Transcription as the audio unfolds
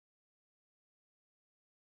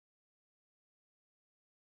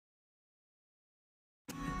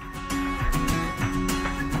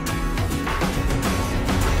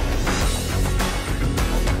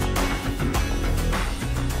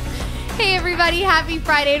everybody. Happy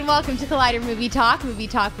Friday and welcome to Collider Movie Talk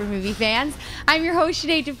for movie fans. I'm your host,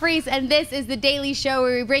 Sinead DeVries, and this is the daily show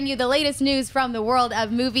where we bring you the latest news from the world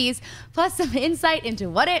of movies, plus some insight into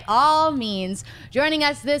what it all means. Joining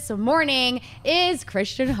us this morning is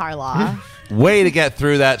Kristian Harloff. Way to get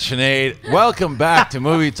through that, Sinead. Welcome back to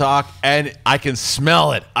Movie Talk, and I can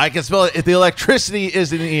smell it. I can smell it. The electricity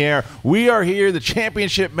is in the air. We are here. The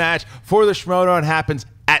championship match for the Schmodown happens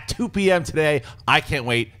at 2 p.m. today. I can't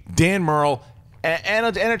wait. Dan Merle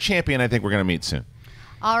and a champion I think we're going to meet soon.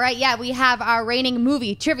 All right, yeah, we have our reigning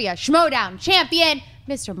movie trivia Schmodown champion,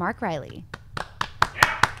 Mr. Mark Reilly.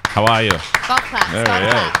 How are you? Golf claps, golf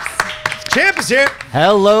claps. Champ is here.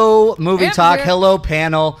 Hello, Movie Champ Talk. here. Hello,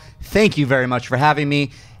 panel. Thank you very much for having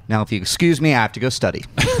me. Now, if you excuse me, I have to go study.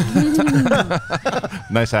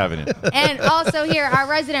 Nice having you. And also here, our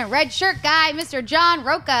resident red shirt guy, Mr. John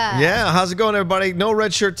Rocha. Yeah, how's it going, everybody? No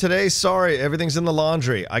red shirt today. Sorry, everything's in the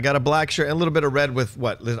laundry. I got a black shirt and a little bit of red with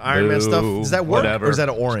what? Iron Man stuff? Does that work? Whatever. Or is that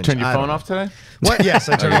an orange? Turn your I don't phone know. off today? What? Yes,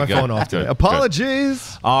 I turned my Good. phone off today. Good.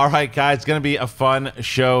 Apologies. All right, guys, it's going to be a fun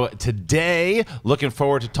show today. Looking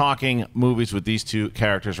forward to talking movies with these two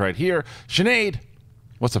characters right here. Sinead,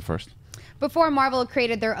 what's up first? Before Marvel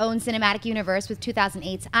created their own cinematic universe with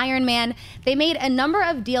 2008's Iron Man, they made a number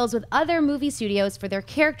of deals with other movie studios for their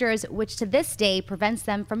characters, which to this day prevents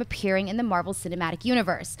them from appearing in the Marvel Cinematic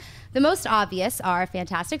Universe. The most obvious are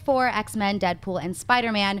Fantastic Four, X-Men, Deadpool, and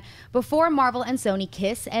Spider-Man, before Marvel and Sony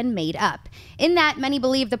kiss and made up. In that, many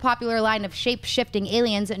believe the popular line of shape-shifting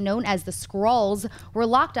aliens known as the Skrulls were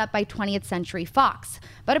locked up by 20th Century Fox.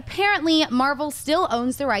 But apparently, Marvel still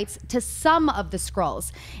owns the rights to some of the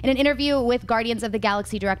Skrulls. In an interview with Guardians of the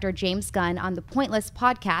Galaxy director James Gunn on the Pointless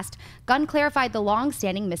podcast, Gunn clarified the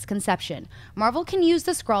long-standing misconception. Marvel can use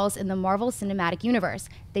the Skrulls in the Marvel Cinematic Universe.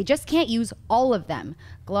 They just can't use all of them.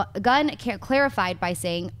 Gunn clarified by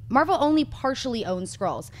saying, Marvel only partially owns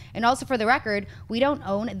Skrulls. And also for the record, we don't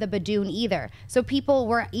own the Badoon either. So people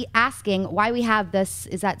were asking why we have this,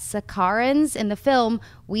 is that Sakarans in the film?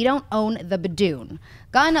 We don't own the Badoon.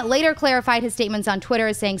 Gunn later clarified his statements on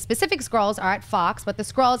Twitter, saying specific Skrulls are at Fox, but the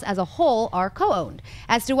Skrulls as a whole are co-owned.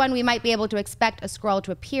 As to when we might be able to expect a Skrull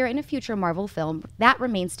to appear in a future Marvel film, that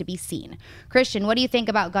remains to be seen. Kristian, what do you think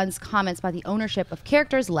about Gunn's comments about the ownership of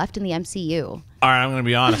characters left in the MCU? All right, I'm going to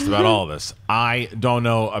be honest about all this. I don't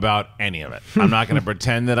know about any of it. I'm not going to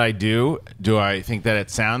pretend that I do. Do I think that it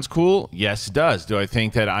sounds cool? Yes, it does. Do I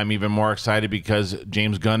think that I'm even more excited because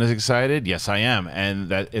James Gunn is excited? Yes, I am. And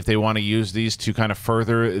that if they want to use these to kind of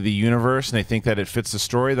further the universe and they think that it fits the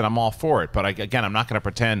story, then I'm all for it. But again, I'm not going to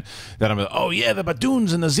pretend that I'm, oh yeah, the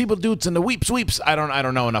Badoons and the Zeebledoots and the Weeps. I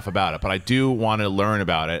don't know enough about it, but I do want to learn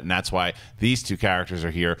about it, and that's why these two characters are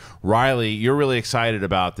here. Reilly, you're really excited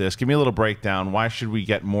about this. Give me a little breakdown. Why should we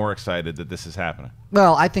get more excited that this is happening?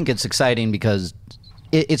 Well, I think it's exciting because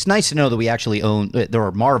it's nice to know that we actually own,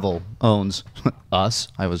 or Marvel owns us.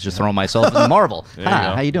 I was just throwing myself in Marvel.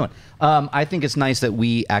 Hi, how you doing? I think it's nice that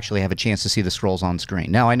we actually have a chance to see the Skrulls on screen.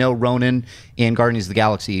 Now, I know Ronan in Guardians of the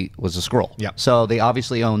Galaxy was a Skrull. Yep. So they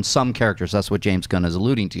obviously own some characters. That's what James Gunn is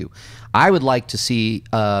alluding to. I would like to see,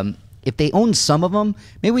 if they own some of them,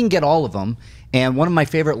 maybe we can get all of them. And one of my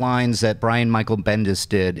favorite lines that Brian Michael Bendis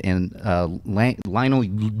did in Lionel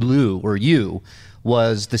Blue, or You,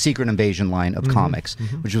 was the Secret Invasion line of comics,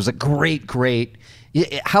 which was a great.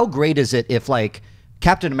 How great is it if, like,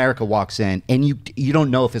 Captain America walks in and you don't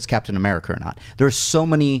know if it's Captain America or not? There's so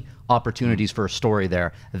many opportunities for a story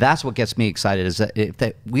there. That's what gets me excited, is that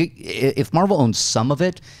if Marvel owns some of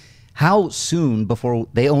it, how soon before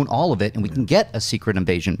they own all of it and we can get a Secret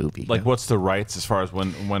Invasion movie? Like, what's the rights as far as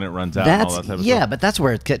when it runs out and all that type of stuff? But that's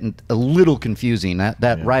where it's getting a little confusing.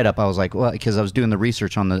 That write-up, I was like, well, because I was doing the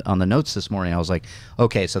research on the notes this morning, I was like,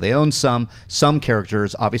 okay, so they own some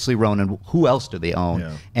characters, obviously Ronan. Who else do they own?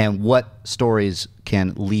 Yeah. And what stories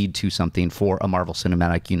can lead to something for a Marvel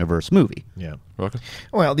Cinematic Universe movie? Yeah. Okay.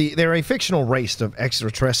 Well, they're a fictional race of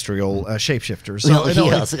extraterrestrial shapeshifters. Well, I know-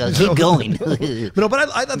 yes, keep going. But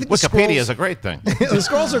I think the Wikipedia Skrulls- is a great thing. the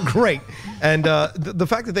Skrulls are great, and the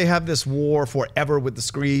fact that they have this war forever with the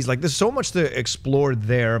Skrulls, like, there's so much to explore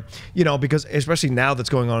there, because especially now that's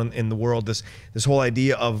going on in the world, this whole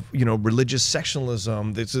idea of religious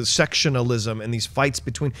sectionalism, this sectionalism, and these fights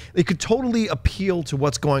between, they could totally appeal to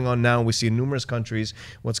what's going on now. We see in numerous countries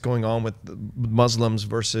what's going on with the Muslims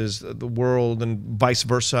versus the world and vice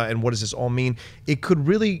versa, and what does this all mean? It could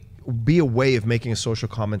really be a way of making a social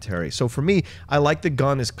commentary. So for me, I like that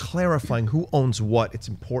Gunn is clarifying who owns what. It's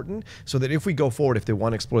important so that if we go forward, if they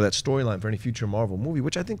want to explore that storyline for any future Marvel movie,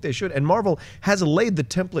 which I think they should, and Marvel has laid the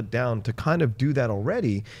template down to kind of do that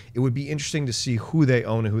already, it would be interesting to see who they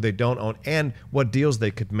own and who they don't own and what deals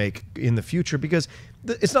they could make in the future, because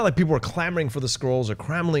it's not like people are clamoring for the Skrulls or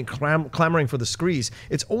clamoring for the Skrulls.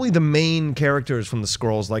 It's only the main characters from the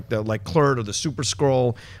Skrulls, like Klurt or the Super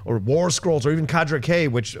Skrull or War Skrulls or even Kadra K,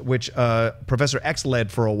 which Professor X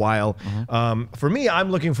led for a while. For me, I'm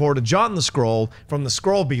looking forward to John the Skrull from the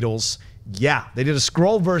Skrull Beatles. Yeah, they did a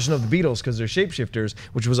Skrull version of the Beatles because they're shapeshifters,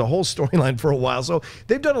 which was a whole storyline for a while. So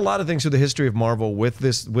they've done a lot of things through the history of Marvel with the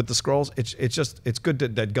Skrulls. It's good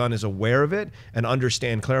that Gunn is aware of it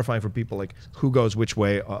and clarifying for people like who goes which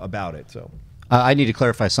way about it. So I need to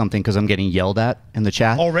clarify something because I'm getting yelled at in the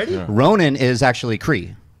chat already. Yeah. Ronan is actually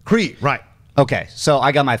Kree. Kree, right? Okay, so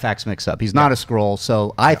I got my facts mixed up. He's not a Skrull,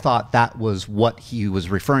 so I thought that was what he was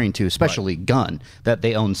referring to, especially Gunn, that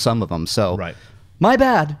they own some of them. So. Right. My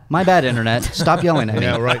bad, internet. Stop yelling at me.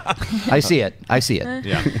 Yeah, right. I see it.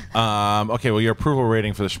 Yeah. Okay, well, your approval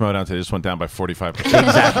rating for the Schmodown today just went down by 45%.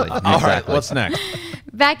 Exactly. All right, what's next?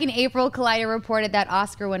 Back in April, Collider reported that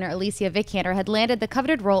Oscar winner Alicia Vikander had landed the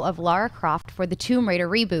coveted role of Lara Croft for the Tomb Raider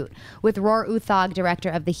reboot, with Roar Uthaug, director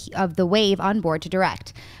of the Wave, on board to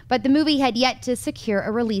direct. But the movie had yet to secure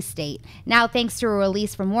a release date. Now, thanks to a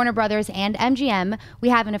release from Warner Brothers and MGM, we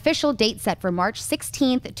have an official date set for March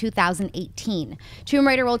 16th, 2018. Tomb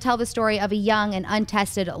Raider will tell the story of a young and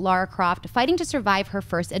untested Lara Croft fighting to survive her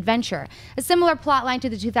first adventure, a similar plotline to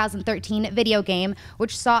the 2013 video game,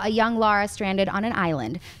 which saw a young Lara stranded on an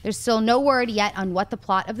island. There's still no word yet on what the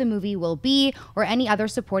plot of the movie will be or any other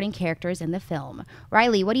supporting characters in the film.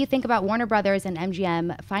 Reilly, what do you think about Warner Brothers and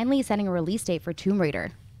MGM finally setting a release date for Tomb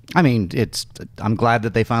Raider? I mean, I'm glad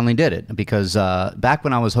that they finally did it, because back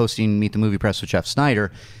when I was hosting Meet the Movie Press with Jeff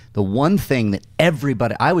Snyder, the one thing that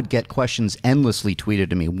I would get questions endlessly tweeted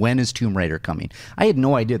to me, when is Tomb Raider coming? I had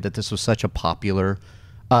no idea that this was such a popular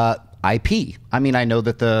IP. I mean, I know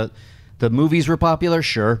that the movies were popular,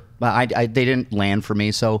 sure, but they didn't land for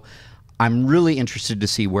me. So I'm really interested to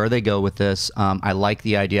see where they go with this. I like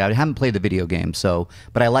the idea. I haven't played the video game,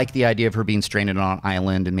 but I like the idea of her being stranded on an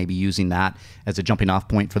island and maybe using that as a jumping off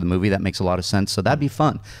point for the movie. That makes a lot of sense. So that'd be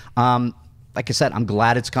fun. Like I said, I'm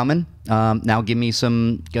glad it's coming. Now give me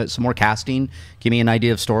some more casting, give me an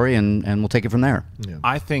idea of story, and we'll take it from there. Yeah.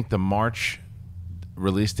 I think the March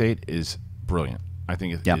release date is brilliant. I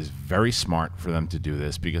think it is very smart for them to do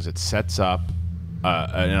this, because it sets up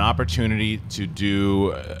an opportunity to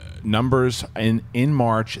do numbers in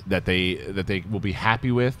March that they will be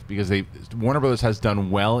happy with, because Warner Brothers has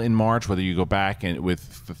done well in March. Whether you go back and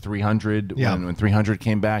with the 300 when 300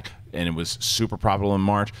 came back and it was super profitable in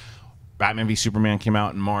March. Batman v Superman came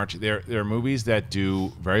out in March. There are movies that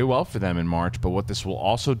do very well for them in March, but what this will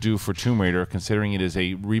also do for Tomb Raider, considering it is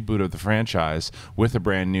a reboot of the franchise with a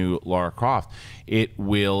brand new Lara Croft, it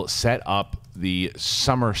will set up the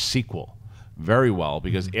summer sequel very well,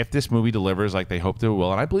 because if this movie delivers like they hope it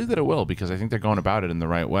will, and I believe that it will, because I think they're going about it in the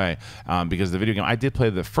right way, because the video game, I did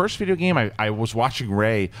play the first video game. I was watching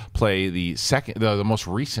Ray play the most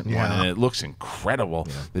recent one, and it looks incredible.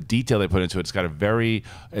 The detail they put into it. It's got a very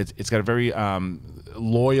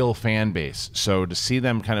loyal fan base. So to see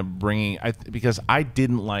them kind of bringing, because I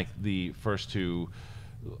didn't like the first two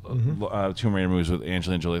Tomb Raider movies with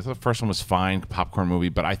Angelina Jolie. The first one was fine, popcorn movie,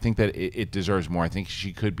 but I think that it deserves more. I think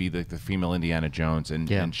she could be the female Indiana Jones,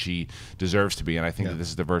 and she deserves to be, and I think that this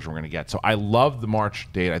is the version we're going to get. So I love the March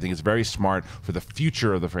date. I think it's very smart for the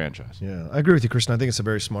future of the franchise. Yeah, I agree with you, Kristian. I think it's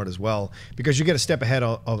very smart as well, because you get a step ahead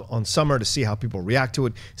on summer to see how people react to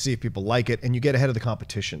it, see if people like it, and you get ahead of the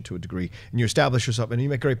competition to a degree, and you establish yourself, and you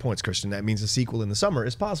make great points, Kristian. That means a sequel in the summer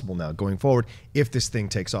is possible now going forward if this thing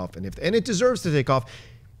takes off, and it deserves to take off.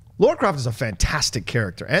 Lara Croft is a fantastic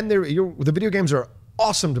character, and the video games are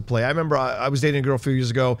awesome to play. I remember I was dating a girl a few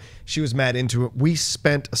years ago. She was mad into it. We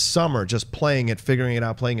spent a summer just playing it, figuring it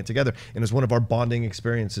out, playing it together, and it was one of our bonding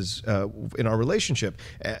experiences in our relationship.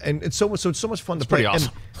 And it's so much fun to play. Pretty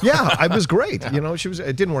awesome. And yeah, it was great. You know,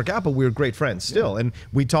 it didn't work out, but we were great friends still. And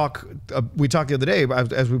we talked the other day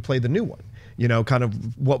as we played the new one. You know, kind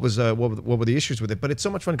of what were the issues with it. But it's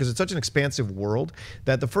so much fun because it's such an expansive world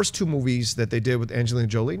that the first two movies that they did with Angelina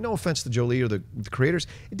Jolie, no offense to Jolie or the creators,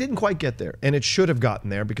 it didn't quite get there. And it should have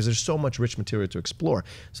gotten there because there's so much rich material to explore.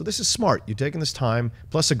 So this is smart. You're taking this time,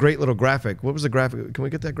 plus a great little graphic. What was the graphic? Can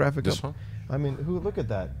we get that graphic up? This one? I mean, look at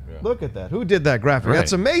that. Yeah. Look at that. Who did that graphic? Right.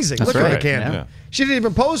 That's amazing. That's look right. at Vikander. Yeah. She didn't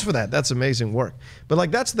even pose for that. That's amazing work. But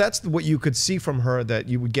like that's what you could see from her, that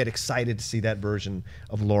you would get excited to see that version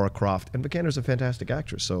of Lara Croft. And Vikander's a fantastic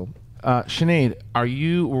actress. So Sinead,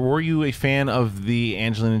 were you a fan of the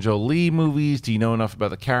Angelina Jolie movies? Do you know enough about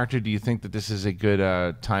the character? Do you think that this is a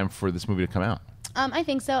good time for this movie to come out? I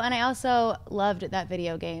think so, and I also loved that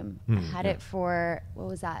video game. I had it for, what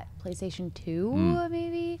was that, PlayStation 2,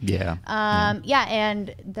 maybe? Yeah. Yeah,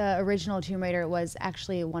 and the original Tomb Raider was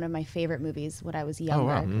actually one of my favorite movies when I was younger. Oh,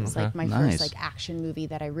 wow. It was like my Nice. first like action movie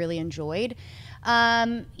that I really enjoyed.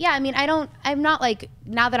 Yeah, I mean, I'm not like,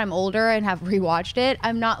 now that I'm older and have rewatched it,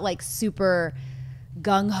 I'm not like super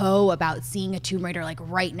gung-ho about seeing a Tomb Raider like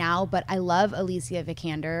right now, but I love Alicia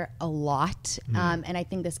Vikander a lot, and I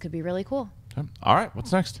think this could be really cool. All right,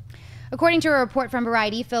 what's next? According to a report from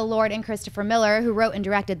Variety, Phil Lord and Christopher Miller, who wrote and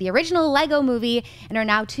directed the original Lego movie and are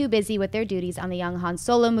now too busy with their duties on the young Han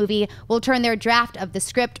Solo movie, will turn their draft of the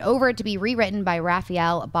script over to be rewritten by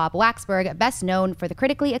Raphael Bob Waxberg, best known for the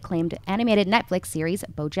critically acclaimed animated Netflix series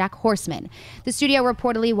BoJack Horseman. The studio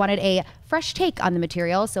reportedly wanted a fresh take on the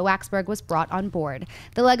material, so Waxberg was brought on board.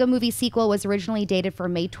 The Lego movie sequel was originally dated for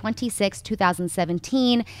May 26,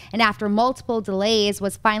 2017, and after multiple delays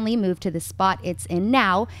was finally moved to the spot it's in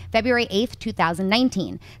now, February 8th,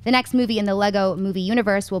 2019. The next movie in the Lego movie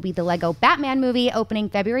universe will be the Lego Batman movie, opening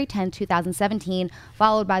February 10, 2017,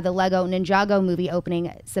 followed by the Lego Ninjago movie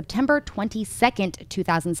opening September 22nd,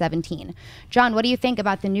 2017. John, what do you think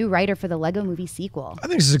about the new writer for the Lego movie sequel? I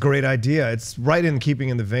think this is a great idea. It's right in keeping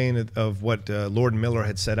in the vein of what Lord and Miller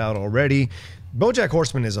had set out already. BoJack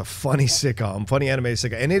Horseman is a funny sitcom, funny animated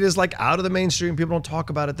sitcom, and it is like out of the mainstream. People don't talk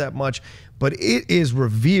about it that much, but it is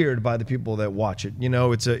revered by the people that watch it. You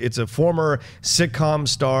know, it's a former sitcom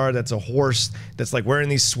star that's a horse that's like wearing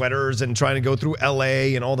these sweaters and trying to go through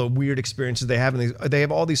LA and all the weird experiences they have. And they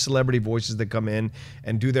have all these celebrity voices that come in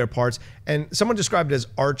and do their parts. And someone described it as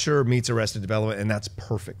Archer meets Arrested Development, and that's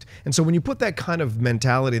perfect. And so when you put that kind of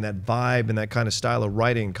mentality and that vibe and that kind of style of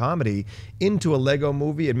writing and comedy into a Lego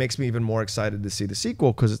movie, it makes me even more excited to see the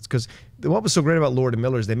sequel, because what was so great about Lord and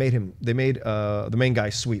Miller is they made the main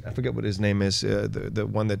guy sweet. I forget what his name is, the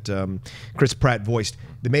one that Chris Pratt voiced.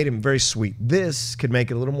 They made him very sweet. This could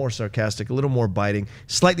make it a little more sarcastic, a little more biting,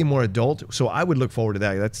 slightly more adult. So I would look forward to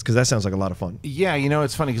that. That's because that sounds like a lot of fun. Yeah, you know,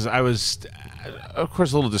 it's funny because I was, of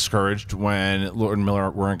course, a little discouraged when Lord and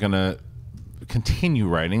Miller weren't going to continue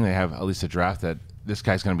writing. They have at least a draft that this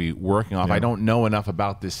guy's going to be working off. Yeah. I don't know enough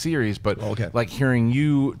about this series, but like hearing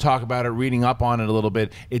you talk about it, reading up on it a little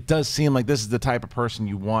bit, it does seem like this is the type of person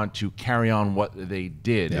you want to carry on what they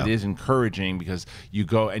did. Yeah. It is encouraging because you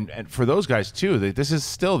go, and for those guys too, this is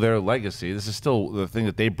still their legacy. This is still the thing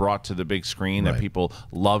that they brought to the big screen that people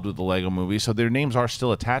loved with the Lego movie. So their names are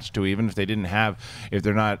still attached to it, even if they didn't have, if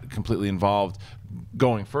they're not completely involved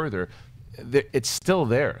going further. It's still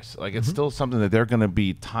theirs. Like it's still something that they're going to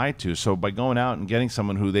be tied to. So by going out and getting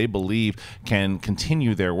someone who they believe can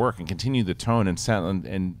continue their work and continue the tone and sound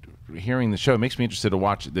and hearing the show, it makes me interested to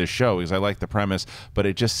watch this show because I like the premise, but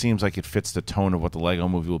it just seems like it fits the tone of what the Lego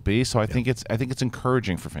movie will be. So I think it's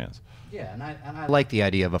encouraging for fans. Yeah, and I like the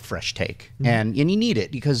idea of a fresh take, and you need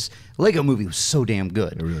it because Lego movie was so damn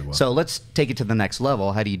good. It really was. So let's take it to the next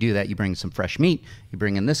level. How do you do that? You bring some fresh meat. You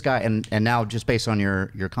bring in this guy, and now just based on your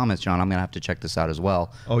comments, John, I'm gonna have to check this out as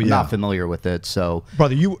well. Oh yeah, I'm not familiar with it, so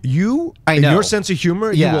brother, I know your sense of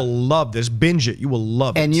humor. You will love this. Binge it. You will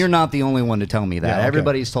love it. And you're not the only one to tell me that. Yeah, okay.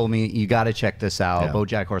 Everybody's told me you got to check this out.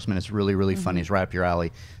 BoJack Horseman is really, really funny. It's right up your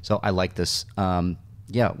alley. So I like this.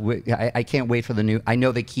 Yeah, I can't wait for the new. I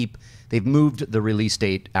know they've moved the release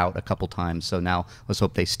date out a couple times, so now let's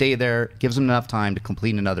hope they stay there. Gives them enough time to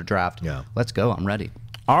complete another draft. Yeah, let's go. I'm ready.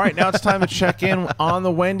 All right, now it's time to check in on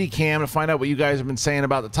the Wendy cam to find out what you guys have been saying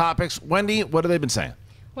about the topics. Wendy, what have they been saying?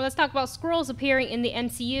 Well, let's talk about Skrulls appearing in the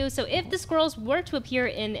MCU. So if the Skrulls were to appear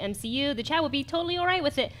in the MCU, the chat would be totally all right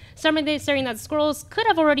with it. Some are saying that Skrulls could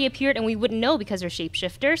have already appeared and we wouldn't know because they're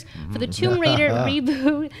shapeshifters. For the Tomb Raider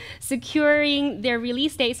reboot securing their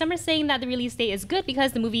release date, some are saying that the release date is good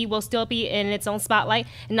because the movie will still be in its own spotlight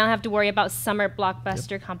and not have to worry about summer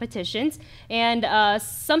blockbuster competitions. And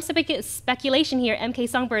some speculation here, MK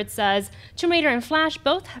Songbird says, Tomb Raider and Flash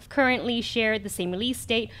both have currently shared the same release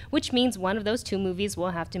date, which means one of those two movies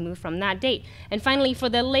will have have to move from that date. And finally, for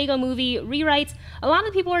the Lego movie rewrites, a lot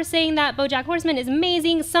of people are saying that BoJack Horseman is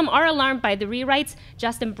amazing. Some are alarmed by the rewrites.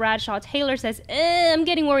 Justin Bradshaw Taylor says, I'm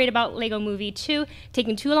getting worried about Lego movie 2.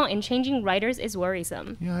 Taking too long and changing writers is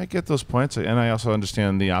worrisome. Yeah, I get those points, and I also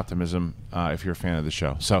understand the optimism if you're a fan of the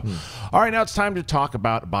show. So, all right, now it's time to talk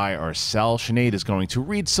about buy or sell. Sinead is going to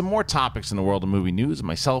read some more topics in the world of movie news.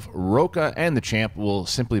 Myself, Rocha, and the champ will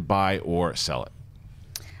simply buy or sell it.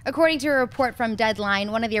 According to a report from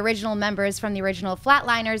Deadline, one of the original members from the original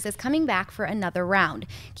Flatliners is coming back for another round.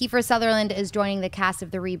 Kiefer Sutherland is joining the cast of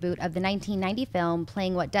the reboot of the 1990 film,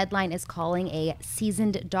 playing what Deadline is calling a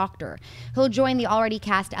seasoned doctor. He'll join the already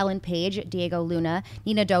cast Ellen Page, Diego Luna,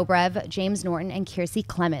 Nina Dobrev, James Norton, and Kiersey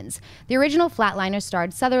Clemens. The original Flatliners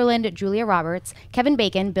starred Sutherland, Julia Roberts, Kevin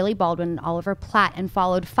Bacon, Billy Baldwin, and Oliver Platt, and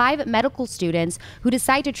followed 5 medical students who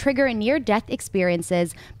decide to trigger near-death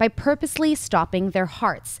experiences by purposely stopping their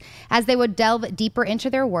hearts. As they would delve deeper into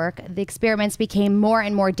their work, the experiments became more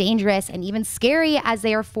and more dangerous and even scary as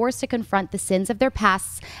they are forced to confront the sins of their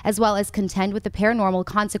pasts as well as contend with the paranormal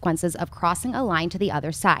consequences of crossing a line to the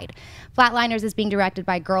other side. Flatliners is being directed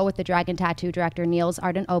by Girl with the Dragon Tattoo director Niels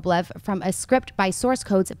Arden Oblev from a script by Source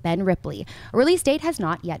Code's Ben Ripley. A release date has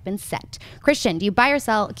not yet been set. Kristian, do you buy or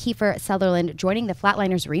sell Kiefer Sutherland joining the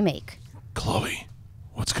Flatliners remake? Chloe,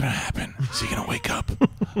 what's going to happen? Is he going to wake up?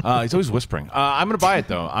 He's always whispering. I'm going to buy it,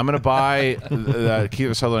 though. I'm going to buy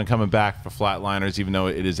Kiefer Sutherland coming back for Flatliners, even though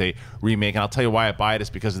it is a remake. And I'll tell you why I buy it is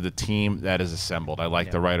because of the team that is assembled. I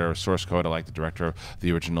like the writer of Source Code. I like the director of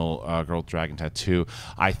the original Girl with Dragon Tattoo.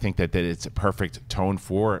 I think that it's a perfect tone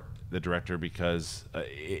for the director because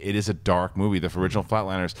it is a dark movie. The original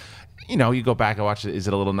Flatliners, you know, you go back and watch it. Is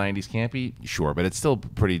it a little 90s campy? Sure, but it's still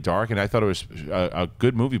pretty dark. And I thought it was a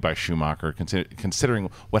good movie by Schumacher, considering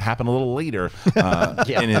what happened a little later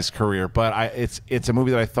in his career. But it's a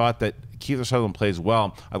movie that I thought that Kiefer Sutherland plays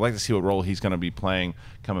well. I'd like to see what role he's going to be playing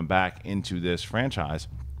coming back into this franchise.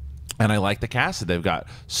 And I like the cast that they've got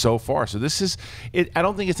so far. So this is it. I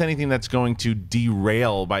don't think it's anything that's going to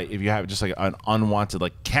derail by if you have just like an unwanted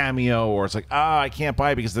like cameo or it's like I can't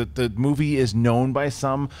buy it because the movie is known by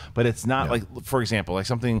some, but it's not like, for example, like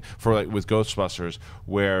something for like with Ghostbusters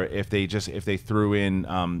where if they threw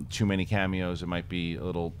in too many cameos, it might be a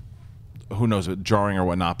little, who knows, jarring or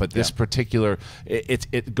whatnot. But this particular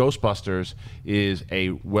Ghostbusters is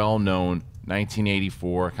a well-known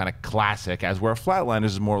 1984 kind of classic, as where Flatliners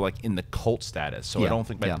is more like in the cult status. So I don't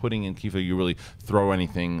think by putting in Kiefer you really throw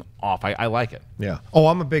anything off. I like it. Yeah. Oh,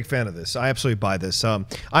 I'm a big fan of this. I absolutely buy this.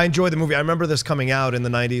 I enjoy the movie. I remember this coming out in the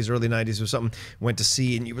 90s, early 90s or something. Went to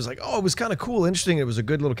see and it was like, oh, it was kind of cool, interesting. It was a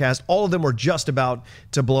good little cast. All of them were just about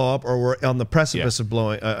to blow up or were on the precipice of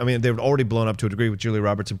blowing. I mean, they were already blown up to a degree with Julia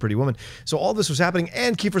Roberts and Pretty Woman. So all this was happening,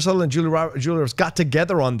 and Kiefer Sutherland and Julia Roberts got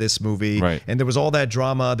together on this movie, and there was all that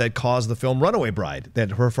drama that caused the film Runaway Bride, that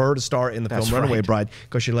for her to star in the film Runaway Bride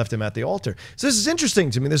because she left him at the altar. So this is interesting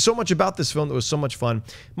to me. There's so much about this film that was so much fun.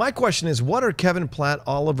 My question is, what are Kevin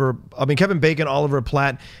Bacon, Oliver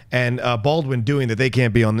Platt, and Baldwin doing that they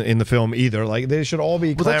can't be in the film either? Like they should all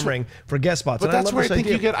be clamoring for guest spots. But that's where I think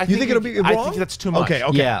you get. You think it'll be wrong? I think that's too much. Okay.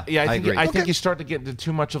 Yeah. I think you start to get into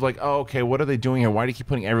too much of like, oh, okay, what are they doing here? Why do you keep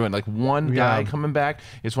putting everyone? Like one guy coming back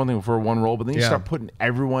is one thing for one role, but then you start putting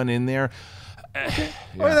everyone in there. All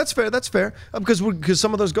right, that's fair. That's fair. Because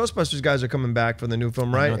some of those Ghostbusters guys are coming back for the new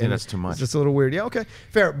film, right? I don't think that's too much. It's just a little weird. Yeah, okay,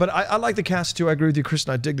 fair. But I like the cast too. I agree with you,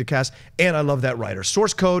 Kristian. I dig the cast, and I love that writer.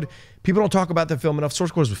 Source Code. People don't talk about that film enough.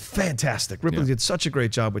 Source Code was fantastic. Ripley did such a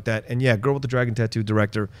great job with that. And yeah, Girl with the Dragon Tattoo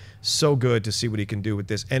director, so good to see what he can do with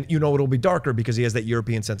this. And you know it'll be darker because he has that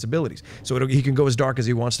European sensibilities. So he can go as dark as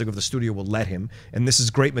he wants to go if the studio will let him. And this is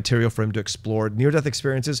great material for him to explore. Near-death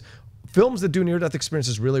experiences. Films that do near-death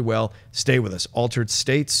experiences really well stay with us. Altered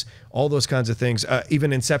states, all those kinds of things.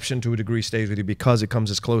 Even Inception, to a degree, stays with you because it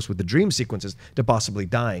comes as close with the dream sequences to possibly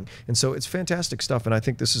dying. And so it's fantastic stuff. And I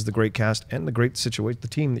think this is the great cast and the great situation, the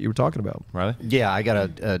team that you were talking about. Really? Yeah, I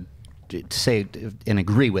gotta say and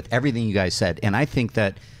agree with everything you guys said. And I think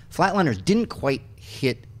that Flatliners didn't quite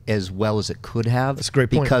hit as well as it could have. That's a great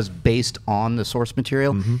point. Because based on the source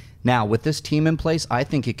material. Now, with this team in place, I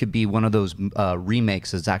think it could be one of those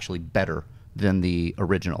remakes that's actually better than the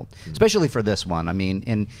original, especially for this one. I mean,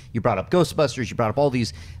 and you brought up Ghostbusters, you brought up all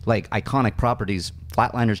these like iconic properties.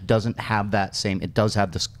 Flatliners doesn't have that same. It does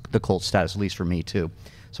have the cult status, at least for me too.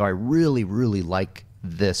 So I really, really like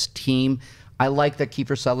this team. I like that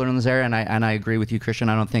Kiefer Sutherland is there, and I agree with you, Kristian.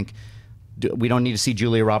 I don't think we don't need to see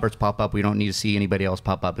Julia Roberts pop up. We don't need to see anybody else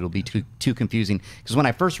pop up. It'll be too confusing. Because when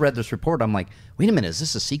I first read this report, I'm like, wait a minute, is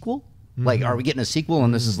this a sequel? Like, are we getting a sequel?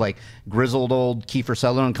 And this is like grizzled old Kiefer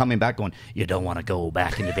Sutherland coming back going, you don't want to go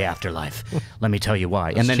back into the afterlife. Let me tell you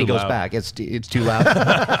why. And then he goes back. It's too loud.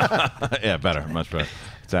 Yeah, better. Much better.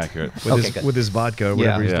 It's accurate. With his vodka or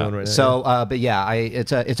whatever he's doing right now. So, but yeah,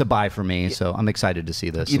 it's a buy for me. So I'm excited to see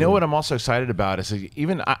this. You know what I'm also excited about is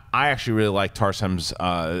even I actually really like Tarsem's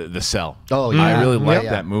The Cell. Oh yeah, I really like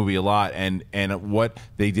that movie a lot, and what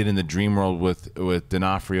they did in the dream world with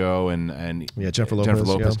D'Onofrio and Jennifer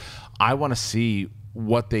Lopez. Yeah. I want to see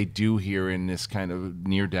what they do here in this kind of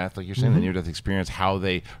near death, like you're saying, the near death experience, how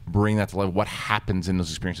they bring that to life, what happens in those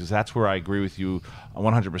experiences. That's where I agree with you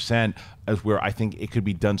 100%, as where I think it could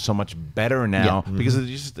be done so much better now because of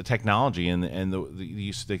just the technology and the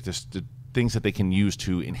use the things that they can use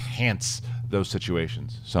to enhance those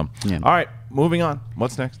situations. So, all right, moving on.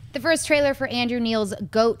 What's next? The first trailer for Andrew Neil's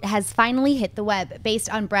Goat has finally hit the web, based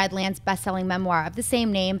on Brad Land's best-selling memoir of the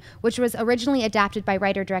same name, which was originally adapted by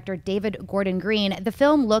writer-director David Gordon Green. The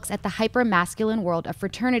film looks at the hyper-masculine world of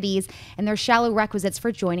fraternities and their shallow requisites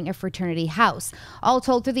for joining a fraternity house, all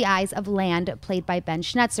told through the eyes of Land, played by Ben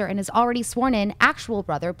Schnetzer, and his already sworn-in actual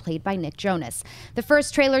brother, played by Nick Jonas. The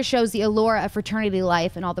first trailer shows the allure of fraternity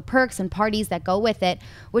life and all the perks and parties that go with it,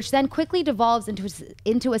 which then quickly devolves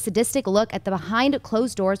into a sadistic look at the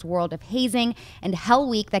behind-closed-doors world of hazing and Hell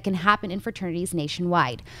Week that can happen in fraternities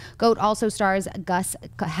nationwide. Goat also stars Gus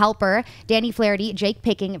Helper, Danny Flaherty, Jake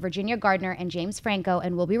Picking, Virginia Gardner, and James Franco,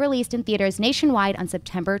 and will be released in theaters nationwide on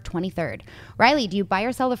September 23rd. Reilly, do you buy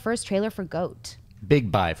or sell the first trailer for Goat?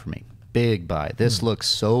 Big buy for me. Big buy. This looks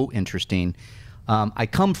so interesting. I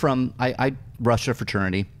come from, I rushed a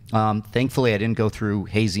fraternity. Thankfully, I didn't go through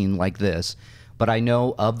hazing like this, but I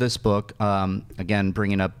know of this book. Again,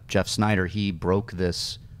 bringing up Jeff Snyder, he broke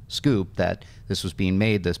this scoop that this was being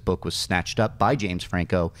made. This book was snatched up by James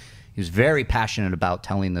Franco. He was very passionate about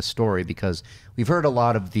telling this story because we've heard a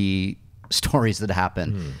lot of the stories that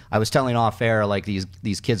happen. I was telling off air, like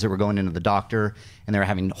these kids that were going into the doctor and they were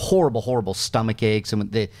having horrible stomach aches, and when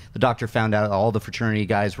the doctor found out all the fraternity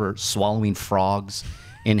guys were swallowing frogs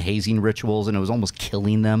in hazing rituals, and it was almost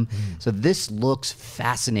killing them. So this looks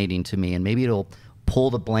fascinating to me, and maybe it'll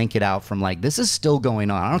pull the blanket out from like, this is still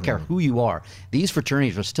going on. I don't care who you are. These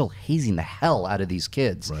fraternities are still hazing the hell out of these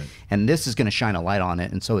kids. And this is going to shine a light on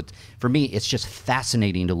it. And so for me, it's just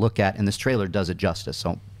fascinating to look at, and this trailer does it justice.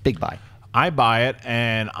 So big buy. I buy it,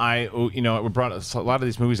 and we brought a lot of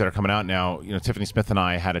these movies that are coming out now. Tiffany Smith and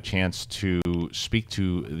I had a chance to speak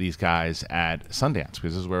to these guys at Sundance,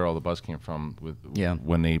 because this is where all the buzz came from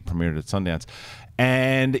when they premiered at Sundance.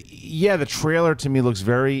 And yeah, the trailer to me looks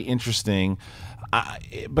very interesting.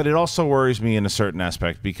 But it also worries me in a certain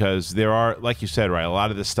aspect, because there are, like you said, right, a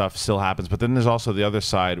lot of this stuff still happens, but then there's also the other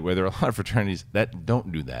side where there are a lot of fraternities that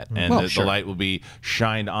don't do that, and the light will be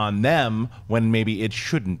shined on them when maybe it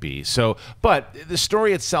shouldn't be. So, but the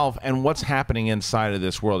story itself and what's happening inside of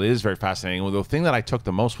this world is very fascinating. Well, the thing that I took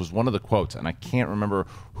the most was one of the quotes, and I can't remember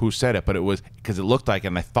who said it, but it was because it looked like it,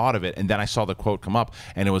 and I thought of it, and then I saw the quote come up,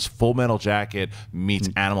 and it was Full Metal Jacket meets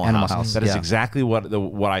Animal House. That is exactly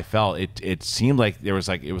what I felt. It seemed like it was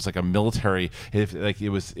like a military, it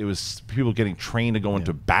was people getting trained to go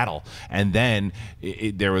into battle, and then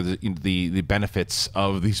there were the benefits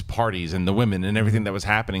of these parties and the women and everything that was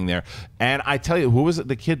happening there. And I tell you, who was it,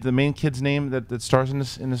 the main kid's name that stars in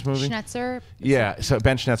this movie? Schnetzer. Yeah, so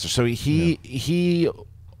Ben Schnetzer. So he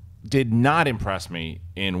did not impress me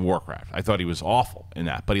in Warcraft. I thought he was awful in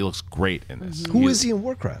that, but he looks great in this. Who is he in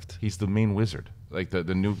Warcraft? He's the main wizard, like the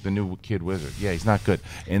new kid wizard. Yeah, he's not good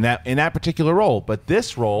in that particular role, but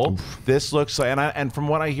this role, this looks like, and from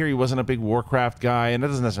what I hear, he wasn't a big Warcraft guy, and that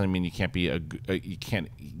doesn't necessarily mean you can't be you can't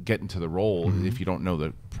get into the role if you don't know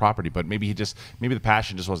the property, but maybe the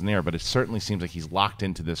passion just wasn't there. But it certainly seems like he's locked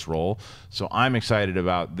into this role. So I'm excited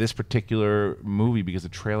about this particular movie because the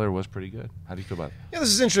trailer was pretty good. How do you feel about it? Yeah, this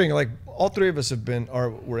is interesting. Like, all three of us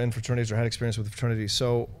were in fraternities or had experience with fraternities.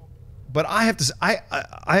 So, but I have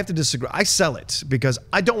to disagree. I sell it because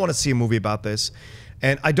I don't want to see a movie about this,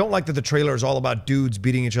 and I don't like that the trailer is all about dudes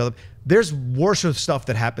beating each other. There's worse stuff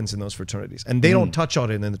that happens in those fraternities, and they don't touch on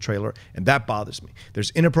it in the trailer, and that bothers me. There's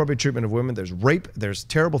inappropriate treatment of women, there's rape, there's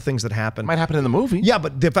terrible things that happen. Might happen in the movie. Yeah,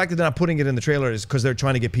 but the fact that they're not putting it in the trailer is because they're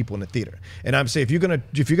trying to get people in the theater. And I'm saying, if you're gonna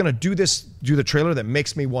do the trailer that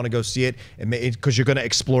makes me want to go see it, because you're gonna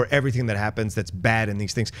explore everything that happens that's bad in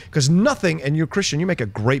these things. Because nothing, and you're Christian, you make a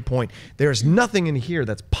great point. There's nothing in here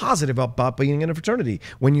that's positive about being in a fraternity.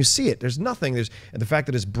 When you see it, there's nothing. And the fact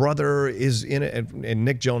that his brother is in it, and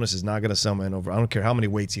Nick Jonas is not not going to sell me over. I don't care how many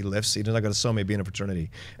weights he lifts. He's not going to sell me being a fraternity.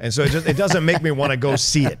 And so it doesn't make me want to go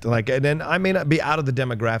see it. Like, and then I may not be out of the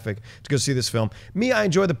demographic to go see this film. Me, I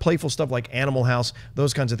enjoy the playful stuff like Animal House,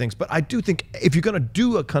 those kinds of things. But I do think if you're going to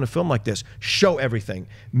do a kind of film like this, show everything.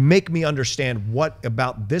 Make me understand what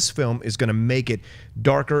about this film is going to make it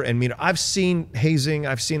darker and meaner. I've seen hazing.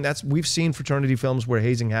 We've seen fraternity films where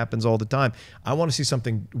hazing happens all the time. I want to see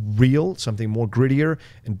something real, something more grittier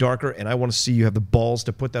and darker, and I want to see you have the balls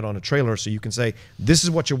to put that on a trailer so you can say, this is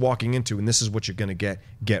what you're walking into and this is what you're going to get.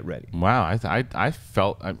 Get ready. Wow, I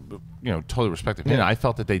felt, totally respect the opinion. Yeah. I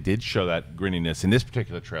felt that they did show that grittiness in this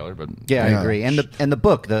particular trailer, but Yeah, I agree. And the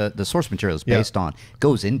book, the source material is based on,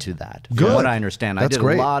 goes into that. From Good. what I understand, I That's did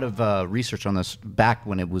great. a lot of research on this back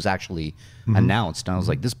when it was actually announced. And I was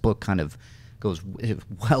like, this book kind of goes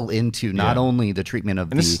well into not only the treatment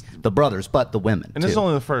of the brothers, but the women. And this is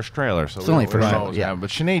only the first trailer, so It's only we don't first know trailer, what's yeah. happening. But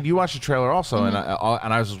Sinead, you watched the trailer also, and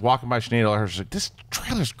I was just walking by Sinead, I was like, this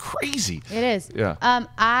trailer's crazy. It is. Yeah.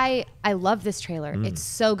 I love this trailer. It's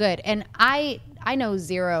so good. And I know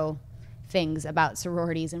zero things about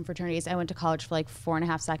sororities and fraternities. I went to college for like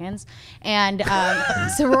 4.5 seconds. And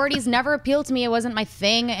sororities never appealed to me. It wasn't my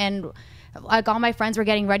thing. And like all my friends were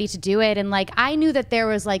getting ready to do it, and like I knew that there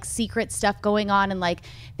was like secret stuff going on, and like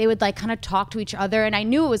they would like kind of talk to each other, and I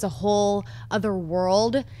knew it was a whole other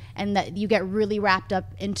world and that you get really wrapped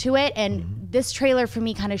up into it. And this trailer for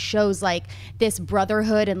me kind of shows like this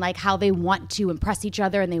brotherhood and like how they want to impress each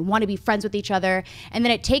other and they want to be friends with each other, and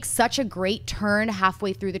then it takes such a great turn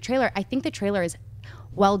halfway through the trailer. I think the trailer is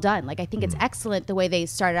well done. Like I think it's excellent the way they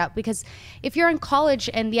started out, because if you're in college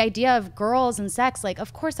and the idea of girls and sex, like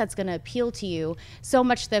of course that's going to appeal to you so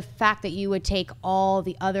much. The fact that you would take all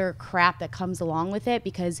the other crap that comes along with it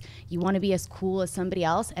because you want to be as cool as somebody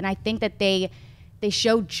else, and I think that they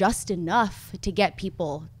show just enough to get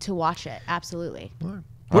people to watch it. Absolutely.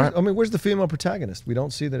 Where's the female protagonist? We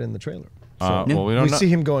don't see that in the trailer. So well, we don't know. see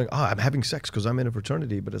him going, I'm having sex because I'm in a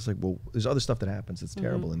fraternity, but it's like, well, there's other stuff that happens. It's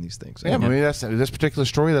terrible in these things. Yeah, maybe that's this particular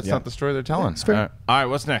story. That's not the story they're telling. it's fair. All right,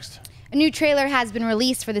 what's next? A new trailer has been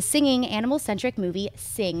released for the singing, animal-centric movie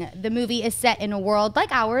Sing. The movie is set in a world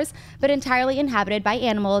like ours, but entirely inhabited by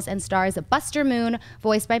animals, and stars Buster Moon,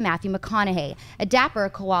 voiced by Matthew McConaughey, a dapper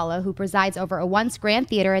koala who presides over a once grand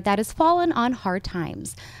theater that has fallen on hard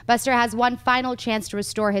times. Buster has one final chance to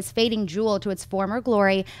restore his fading jewel to its former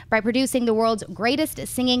glory by producing the world's greatest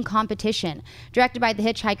singing competition. Directed by The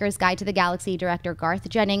Hitchhiker's Guide to the Galaxy director Garth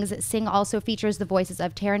Jennings, Sing also features the voices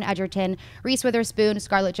of Taron Egerton, Reese Witherspoon,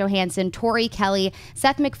 Scarlett Johansson, Tori Kelly,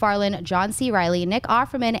 Seth MacFarlane, John C. Reilly, Nick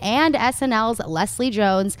Offerman, and SNL's Leslie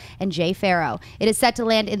Jones and Jay Farrow. It is set to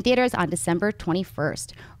land in theaters on December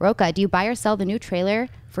 21st. Rocha, do you buy or sell the new trailer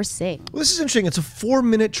for Sing? Well, this is interesting. It's a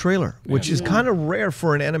 4-minute trailer, which is kind of rare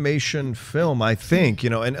for an animation film, I think.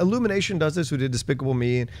 And Illumination does this, who did Despicable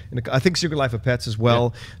Me, and I think Secret Life of Pets as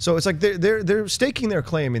well. So it's like they're staking their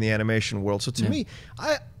claim in the animation world. So to me,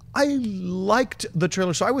 I liked the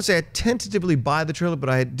trailer, so I would say I tentatively buy the trailer, but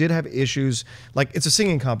I did have issues. Like, it's a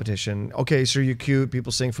singing competition. Okay, so you're cute.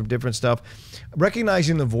 People sing from different stuff.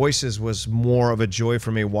 Recognizing the voices was more of a joy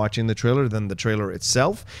for me watching the trailer than the trailer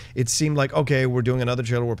itself. It seemed like, okay, we're doing another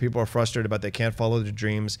trailer where people are frustrated about they can't follow their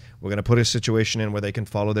dreams. We're going to put a situation in where they can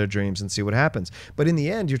follow their dreams and see what happens. But in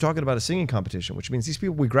the end, you're talking about a singing competition, which means these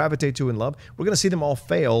people we gravitate to and love, we're going to see them all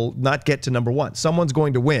fail, not get to number one. Someone's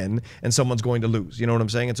going to win and someone's going to lose. You know what I'm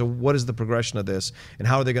saying? And so what is the progression of this, and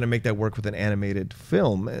how are they going to make that work with an animated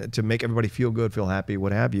film to make everybody feel good, feel happy,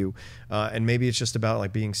 what have you? And maybe it's just about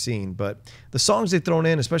like being seen. But the songs they've thrown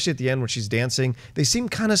in, especially at the end when she's dancing, they seem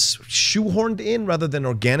kind of shoehorned in rather than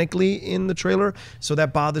organically in the trailer. So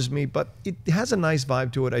that bothers me. But it has a nice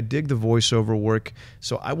vibe to it. I dig the voiceover work,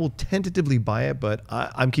 so I will tentatively buy it. But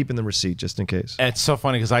I'm keeping the receipt just in case. It's so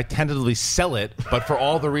funny because I tentatively sell it, but for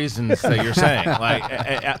all the reasons that you're saying,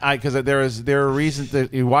 like, because there are reasons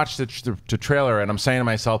that you watch the trailer, and I'm saying to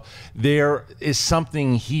myself, there is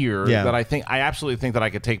something here that I absolutely think that I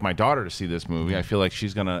could take my daughter to see this movie. I feel like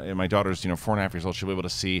she's gonna. My daughter's 4.5 years old. She'll be able to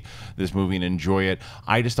see this movie and enjoy it.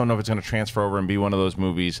 I just don't know if it's going to transfer over and be one of those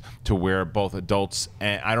movies to where both adults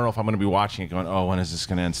and I don't know if I'm going to be watching it going, oh, when is this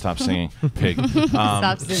going to end? Stop singing, Pig.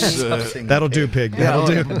 Stop singing. That'll do, Pig. That'll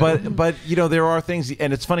do. But there are things,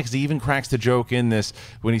 and it's funny because he even cracks the joke in this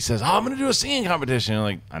when he says, "Oh, I'm going to do a singing competition." And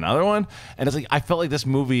like, another one, and it's like I felt like this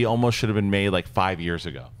movie almost should have been made like 5 years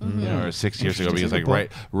ago, or 6 years ago, because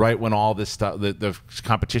like right when all this stuff, the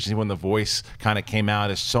competition, when The Voice kind of came out,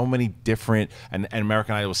 there's so many different, and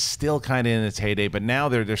American Idol was still kind of in its heyday, but now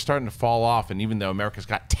they're starting to fall off. And even though America's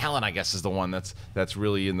Got Talent, I guess, is the one that's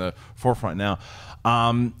really in the forefront now.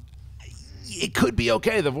 it could be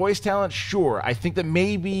okay. The voice talent, sure. I think that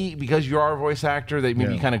maybe because you are a voice actor, that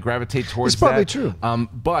maybe you kind of gravitate towards that. It's probably true.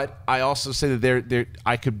 But I also say that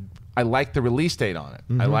I like the release date on it.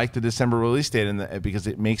 I like the December release date because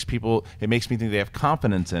it makes me think they have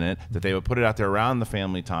confidence in it, that they would put it out there around the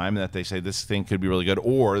family time, and that they say this thing could be really good,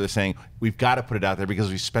 or they're saying we've got to put it out there because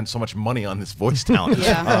we spent so much money on this voice talent.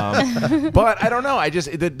 But I don't know.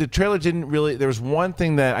 The trailer didn't really. There was one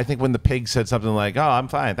thing that I think when the pig said something like, "Oh, I'm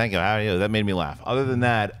fine, thank you, how are you?" That made me laugh. Other than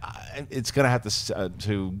that, it's gonna have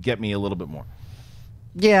to get me a little bit more.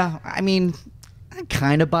 Yeah, I mean, I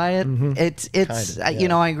kind of buy it. It's you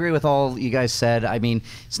know, I agree with all you guys said. I mean,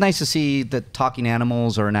 it's nice to see that talking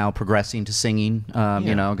animals are now progressing to singing.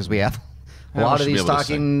 You know, because we have a lot of these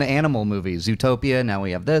talking animal movies. Zootopia. Now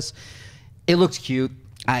we have this. It looks cute.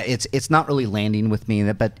 It's not really landing with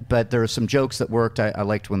me, but there are some jokes that worked. I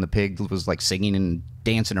liked when the pig was like singing and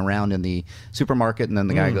dancing around in the supermarket, and then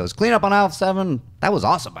the guy goes, "Clean up on aisle 7." That was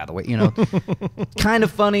awesome, by the way. You know, kind of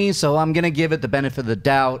funny. So I'm gonna give it the benefit of the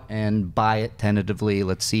doubt and buy it tentatively.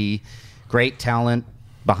 Let's see, great talent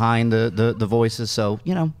behind the voices. So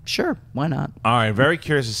you know, sure, why not? All right, very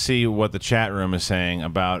curious to see what the chat room is saying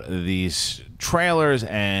about these trailers.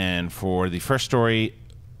 And for the first story,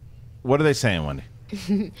 what are they saying, Wendy?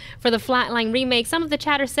 For the Flatline remake, some of the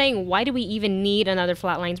chat are saying, why do we even need another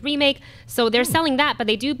Flatlines remake? So they're selling that, but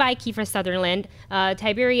they do buy Kiefer Sutherland.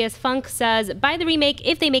 Tiberius Funk says, buy the remake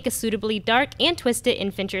if they make it suitably dark and twist it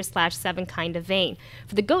in Fincher/Seven kind of vein.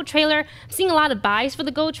 For the GOAT trailer, I'm seeing a lot of buys for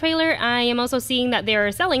the GOAT trailer. I am also seeing that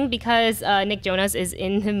they're selling because Nick Jonas is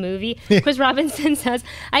in the movie. Chris Robinson says,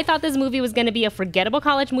 I thought this movie was going to be a forgettable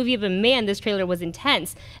college movie, but man, this trailer was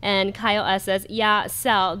intense. And Kyle S says, yeah,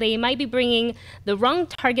 sell. They might be bringing the wrong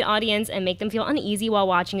target audience and make them feel uneasy while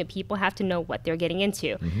watching it. People have to know what they're getting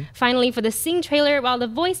into. Finally, for the Sing trailer, while the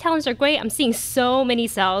voice talents are great, I'm seeing so many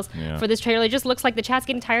sells for this trailer. It just looks like the chat's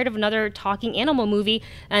getting tired of another talking animal movie,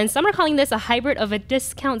 and some are calling this a hybrid of a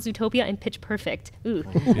discount Zootopia and Pitch Perfect. Ooh.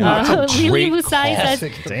 Reilly Musai says,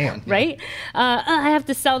 Damn. right? I have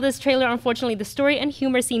to sell this trailer. Unfortunately, the story and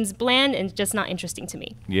humor seems bland and just not interesting to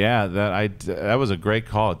me. Yeah, that was a great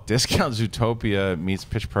call. Discount Zootopia meets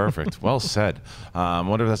Pitch Perfect. Well said. I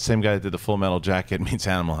wonder if that's the same guy that did the Full Metal Jacket meets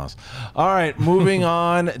Animal House. All right, moving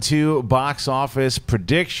on to box office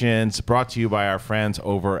predictions brought to you by our friends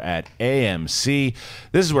over at AMC.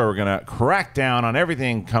 This is where we're going to crack down on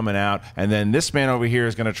everything coming out, and then this man over here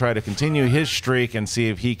is going to try to continue his streak and see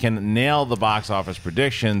if he can nail the box office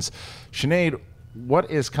predictions. Sinead,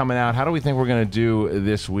 what is coming out? How do we think we're going to do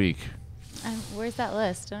this week? Where's that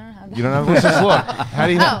list? I don't have that. You don't have a list? Just look. How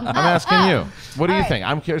do you know? I'm asking you. What do you think?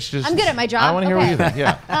 I'm curious. I'm good at my job. I want to hear what you think.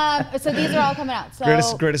 Yeah. So these are all coming out. So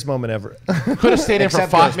Greatest moment ever. Could have stayed in for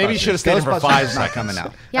 5. Maybe you should have stayed in for 5 seconds. Not coming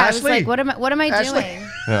out. yeah, I was Ashley. like, what am I Ashley. doing?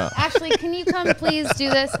 Yeah. Ashley, can you come please do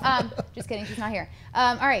this? Just kidding, she's not here.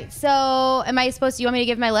 All right, so am I supposed to, you want me to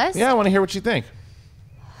give my list? Yeah, I want to hear what you think.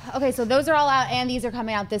 Okay, so those are all out, and these are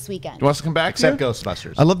coming out this weekend. You want us to come back? Except to you?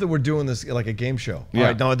 Ghostbusters. I love that we're doing this like a game show. Yeah. All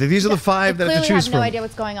right, no, these are the 5 that I have to choose have from. no idea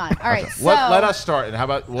what's going on. All right, so Let us start, and how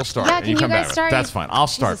about we'll start? Yeah, and can you come guys back. start? That's fine. I'll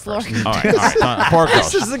start Jesus first. Lord. All right. Poor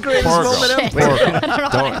ghost. This is the greatest Poor moment ghost. ever. Poor ghost. I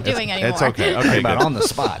don't know what I'm doing anymore. It's okay. Okay, About good. on the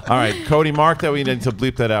spot. All right, Cody, mark that. We need to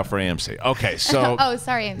bleep that out for AMC. Okay, so Oh,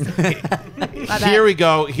 sorry. My bad. here we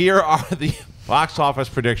go. Here are the box office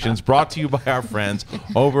predictions brought to you by our friends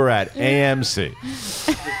over at AMC.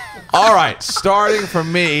 All right, starting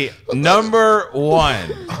from me, number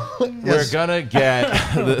 1. We're gonna get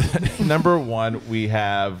the number 1 we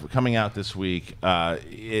have coming out this week.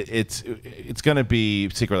 It's gonna be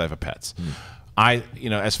Secret Life of Pets.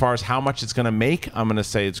 As far as how much it's going to make, I'm going to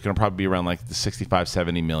say it's going to probably be around like the 65,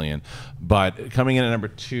 70 million. But coming in at number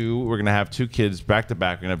 2, we're going to have 2 kids back to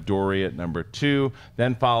back. We're going to have Dory at number 2,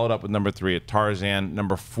 then followed up with number 3 at Tarzan.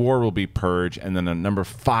 Number 4 will be Purge, and then number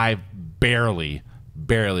 5 barely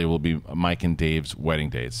will be Mike and Dave's Wedding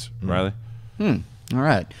Dates. Riley? All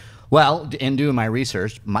right. Well, in doing my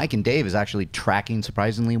research, Mike and Dave is actually tracking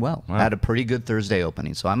surprisingly well. Wow. Had a pretty good Thursday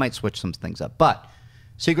opening, so I might switch some things up. But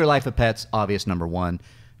Secret Life of Pets, obvious number 1.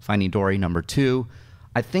 Finding Dory, number 2.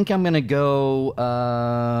 I think I'm going to go,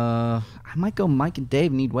 I might go Mike and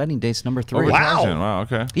Dave Need Wedding Dates, number 3. Oh, Wow. Tarzan. Wow,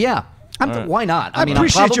 okay. Yeah. Why not? I mean, I'm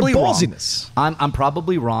appreciate your probably wrong. ballsiness. I'm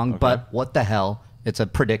probably wrong, but what the hell? It's a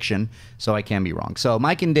prediction, so I can be wrong. So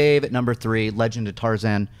Mike and Dave at number 3, Legend of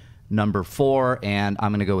Tarzan, number 4, and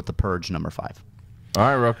I'm going to go with The Purge, number 5. All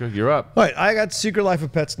right, Rocha, you're up. All right, I got Secret Life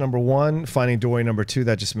of Pets number 1, Finding Dory number 2.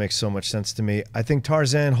 That just makes so much sense to me. I think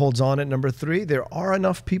Tarzan holds on at number 3. There are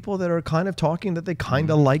enough people that are kind of talking that they kind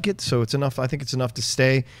of like it, so it's enough. I think it's enough to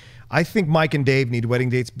stay. I think Mike and Dave Need Wedding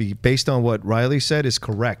Dates based on what Reilly said is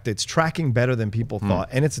correct. It's tracking better than people thought,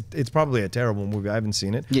 and it's probably a terrible movie. I haven't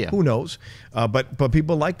seen it. Yeah. Who knows? But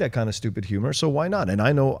people like that kind of stupid humor, so why not? And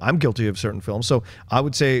I know I'm guilty of certain films, so I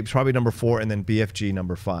would say it's probably number 4, and then BFG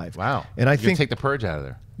number 5. Wow. And I You think take The Purge out of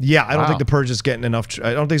there. Yeah, I don't Wow. think The Purge is getting enough.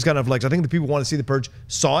 I don't think it's got enough legs. I think the people who want to see The Purge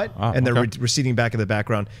saw it, and they're receding back in the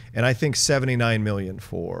background. And I think 79 million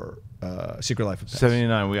for Secret Life of Pets.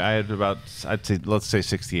 79. I had about, I'd say, let's say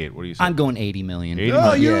 68. What do you say? I'm going 80 million. 80 Oh,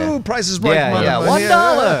 million. you Price is Right. Yeah,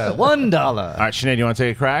 motherfucker. $1. $1. All right, Sinead, you want to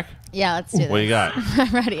take a crack? Yeah, let's do this. What do you got?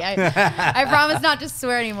 I'm ready. I promise not to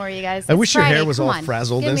swear anymore, you guys. I It's wish your hair Friday. was Come all on.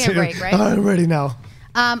 frazzled. Give me a break, right? I'm ready now.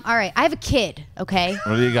 All right, I have a kid, okay?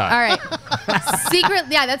 What do you got? All right.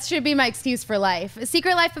 Yeah, that should be my excuse for life.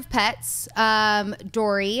 Secret Life of Pets,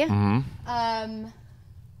 Dory,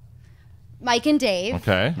 Mike and Dave.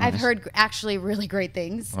 Okay. I've heard actually really great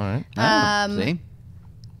things. All right. See?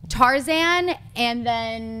 Tarzan, and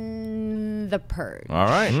then The Purge. All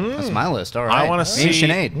right. That's my list. All right. I want to Me and see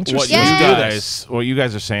Sinead. what you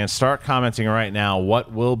guys are saying. Start commenting right now.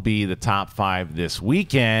 What will be the top 5 this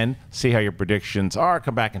weekend? See how your predictions are.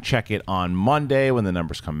 Come back and check it on Monday when the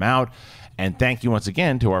numbers come out. And thank you once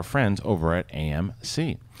again to our friends over at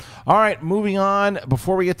AMC. All right, moving on.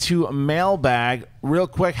 Before we get to mailbag, real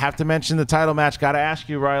quick, have to mention the title match. Got to ask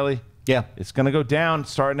you, Reilly. Yeah. It's going to go down.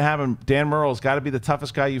 Starting to happen. Dan Murrell's got to be the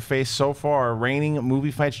toughest guy you faced so far. Reigning movie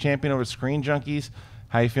fights champion over Screen Junkies.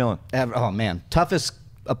 How you feeling? Oh, man. Toughest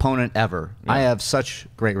opponent ever. Yeah. I have such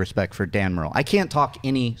great respect for Dan Murrell. I can't talk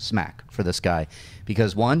any smack for this guy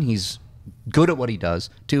because, 1, he's good at what he does.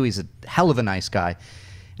 2, he's a hell of a nice guy.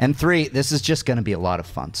 And 3, this is just going to be a lot of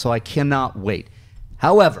fun. So I cannot wait.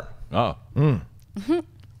 However,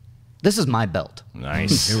 this is my belt.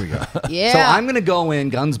 Nice. Here we go. Yeah. So I'm going to go in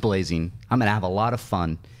guns blazing. I'm going to have a lot of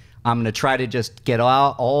fun. I'm going to try to just get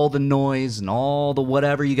out all the noise and all the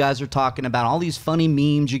whatever you guys are talking about, all these funny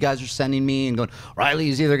memes you guys are sending me and going,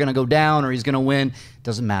 Reilly's either going to go down or he's going to win.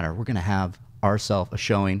 Doesn't matter. We're going to have ourselves a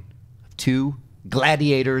showing of 2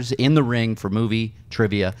 gladiators in the ring for movie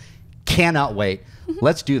trivia. Cannot wait.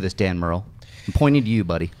 Let's do this, Dan Murrell. I'm pointing to you,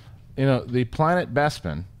 buddy. You know, the planet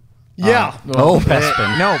Bespin. Yeah.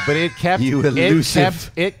 Bespin. No, but it kept You elusive.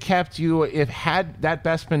 It kept you. If had that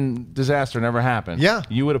Bespin disaster never happened, Yeah.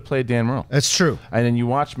 you would have played Dan Murrell. That's true. And then you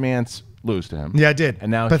watched Mance lose to him. Yeah, I did. And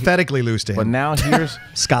now pathetically lose to him. But now here's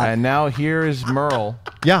Scott. And now here's Murrell.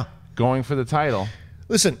 Yeah. Going for the title.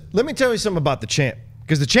 Listen, let me tell you something about the champ,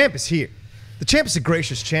 because the champ is here. The champ is a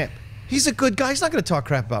gracious champ. He's a good guy. He's not going to talk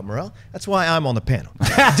crap about Murrell. That's why I'm on the panel.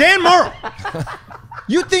 Dan Murrell,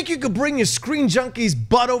 you think you could bring your Screen Junkies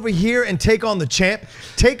butt over here and take on the champ?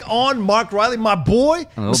 Take on Mark Reilly, my boy,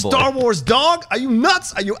 Oh, Star boy. Wars dog? Are you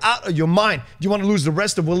nuts? Are you out of your mind? Do you want to lose the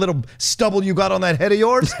rest of what little stubble you got on that head of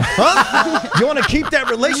yours? Huh? You want to keep that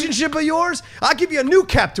relationship of yours? I'll give you a new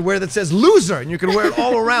cap to wear that says loser, and you can wear it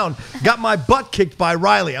all around. Got my butt kicked by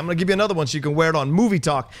Reilly. I'm going to give you another one so you can wear it on Movie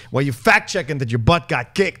Talk while you fact-checking that your butt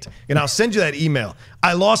got kicked. And I'll send you that email.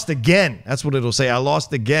 I lost again. That's what it'll say. I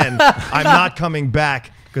lost again. I'm not coming back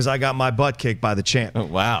because I got my butt kicked by the champ. Oh,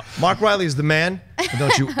 wow. Mark Reilly is the man. And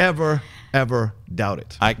don't you ever doubt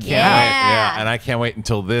it. I can't wait. Yeah, and I can't wait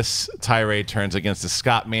until this tirade turns against the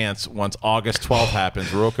Scott Mance once August 12th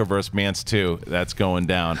happens. Rocha versus Mance 2. That's going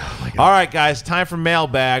down. All right, guys, time for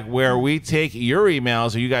mailbag, where we take your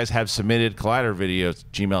emails that you guys have submitted,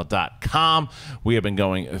 collidervideos@gmail.com. We have been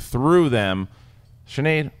going through them.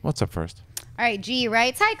 Sinead, what's up first? All right, G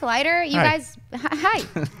writes, hi, Collider. You Hi. guys, hi.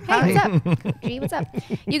 Hey, what's up? G, what's up?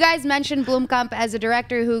 You guys mentioned Blomkamp as a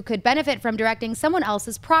director who could benefit from directing someone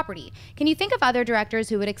else's property. Can you think of other directors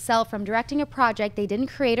who would excel from directing a project they didn't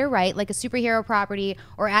create or write, like a superhero property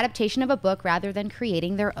or adaptation of a book, rather than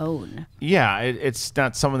creating their own? Yeah, it's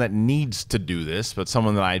not someone that needs to do this, but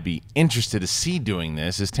someone that I'd be interested to see doing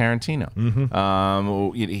this is Tarantino.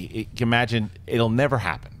 Imagine it'll never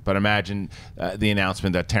happen, but imagine the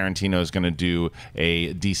announcement that Tarantino is going to do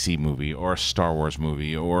a DC movie or a Star Wars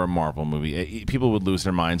movie or a Marvel movie. People would lose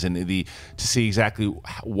their minds, and to see exactly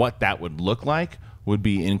what that would look like would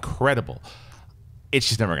be incredible. It's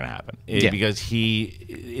just never going to happen because he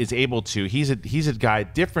is able to. He's a guy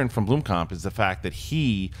different from Blomkamp. Is the fact that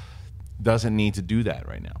he doesn't need to do that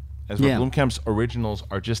right now. As well, Blomkamp's originals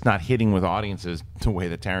are just not hitting with audiences the way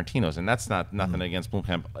that Tarantino's, and that's nothing against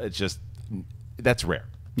Blomkamp. It's just that's rare.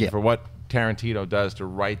 Yeah. For what Tarantino does to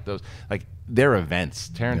write those, like, they're events.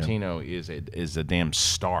 Tarantino is a damn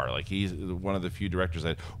star. Like, he's one of the few directors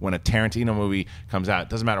that when a Tarantino movie comes out, it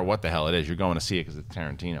doesn't matter what the hell it is, you're going to see it because it's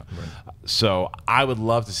Tarantino. Right. So I would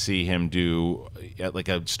love to see him do like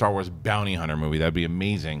a Star Wars bounty hunter movie. That'd be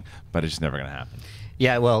amazing, but it's just never going to happen.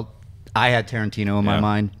 Yeah, well, I had Tarantino in my Yeah.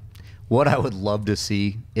 mind. What I would love to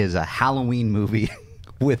see is a Halloween movie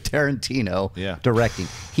with Tarantino directing.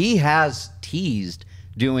 He has teased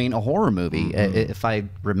doing a horror movie, if I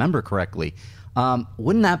remember correctly.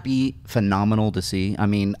 Wouldn't that be phenomenal to see? I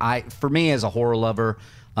mean, for me as a horror lover,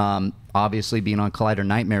 obviously being on Collider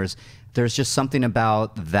Nightmares, there's just something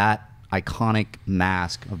about that iconic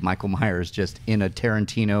mask of Michael Myers just in a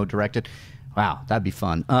Tarantino directed. Wow, that'd be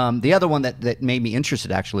fun. The other one that made me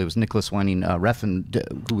interested actually was Nicholas Winding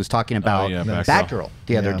Refn, who was talking about Batgirl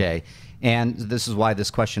the other day. And this is why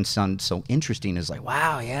this question sounds so interesting, is like,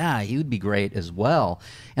 wow, yeah, he would be great as well.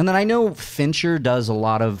 And then I know Fincher does a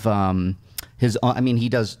lot of he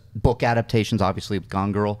does book adaptations, obviously, with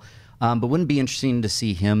Gone Girl. But wouldn't it be interesting to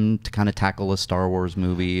see him to kind of tackle a Star Wars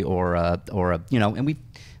movie or and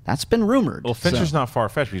that's been rumored. Well, Fincher's not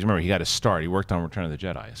far-fetched because remember, he got his start. He worked on Return of the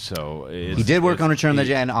Jedi. So he did work on Return of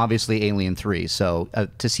the Jedi and obviously Alien 3. So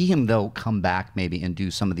to see him, though, come back maybe and do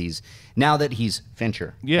some of these, now that he's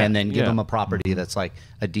Fincher, and then give him a property that's like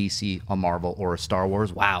a DC, a Marvel, or a Star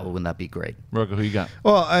Wars, wow, wouldn't that be great? Rocha, who you got?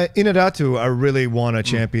 Well, Inarritu, I really want to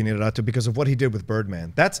champion Inarritu because of what he did with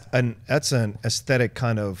Birdman. That's an aesthetic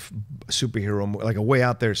kind of superhero, like a way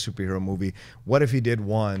out there superhero movie. What if he did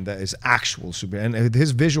one that is actual super? And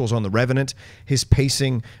his visuals on The Revenant, his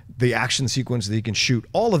pacing, the action sequence that he can shoot,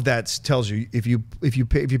 all of that tells you if you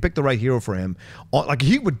pick the right hero for him, like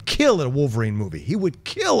he would kill a Wolverine movie. He would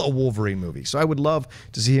kill a Wolverine movie. So I would love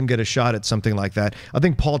to see him get a shot at something like that. I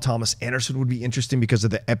think Paul Thomas Anderson would be interesting because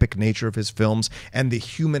of the epic nature of his films and the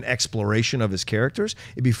human exploration of his characters.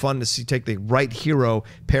 It'd be fun to take the right hero,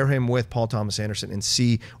 pair him with Paul Thomas Anderson, and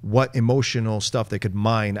see what emotional stuff they could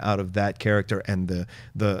mine out of that character and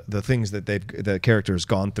the things that the character has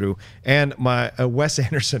gone through. And my Wes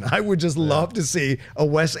Anderson, I would just love to see a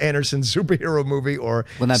Wes Anderson superhero movie or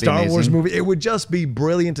Star Wars movie. It would just be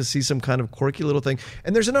brilliant to see some kind of quirky little thing.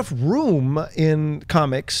 And there's enough room in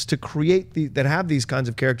comics to create that have these kinds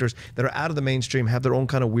of characters that are out of the mainstream, have their own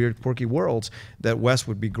kind of weird, quirky worlds, that Wes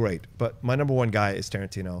would be great. But my number one guy is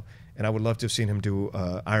Tarantino. And I would love to have seen him do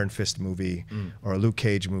an Iron Fist movie or a Luke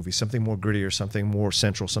Cage movie, something more grittier, something more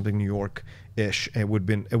central, something New York-ish. It would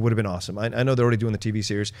have been awesome. I know they're already doing the TV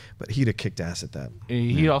series, but he'd have kicked ass at that.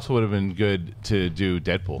 He also would have been good to do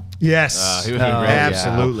Deadpool. Yes, he would have been great.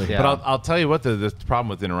 Absolutely. Yeah. But I'll tell you what the problem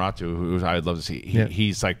with Inarritu, who I'd love to see,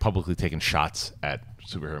 he's like publicly taking shots at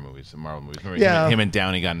superhero movies and Marvel movies. Remember him and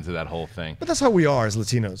Downey got into that whole thing. But that's how we are as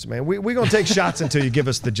Latinos, man. We're going to take shots until you give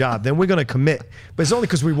us the job. Then we're going to commit. But it's only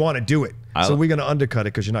because we want to do it. So we're going to undercut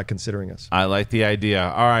it because you're not considering us. I like the idea.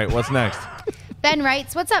 All right, what's next? Ben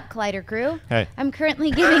writes, "What's up, Collider crew? Hey. I'm currently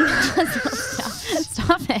giving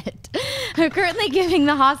stop it. I'm currently giving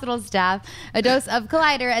the hospital staff a dose of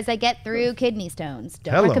Collider as I get through kidney stones.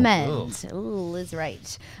 Don't recommend." Ooh, Liz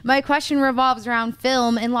right. My question revolves around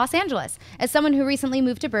film in Los Angeles. As someone who recently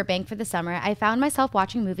moved to Burbank for the summer, I found myself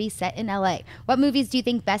watching movies set in LA. What movies do you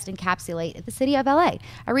think best encapsulate the city of LA?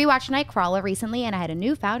 I rewatched Nightcrawler recently and I had a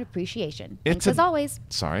newfound appreciation. Thanks as always.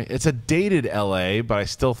 Sorry, it's a dated LA, but I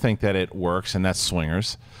still think that it works, and that's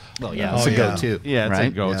Swingers. Well, yeah, it's a go-to. Yeah, it's a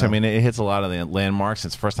go-to. Yeah. I mean, it hits a lot of the landmarks.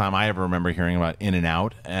 It's the first time I ever remember hearing about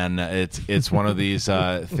In-N-Out, and it's one of these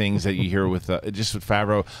things that you hear with just with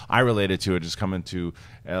Favreau. I related to it just coming to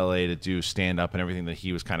L.A. to do stand-up and everything that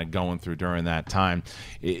he was kind of going through during that time,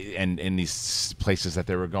 and in these places that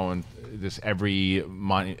they were going.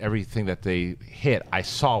 Everything that they hit, I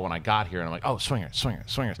saw when I got here, and I'm like, oh, Swingers.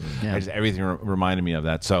 Yeah. Everything reminded me of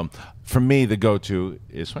that. So for me, the go-to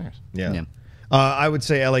is Swingers. Yeah. I would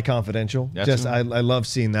say LA Confidential. I love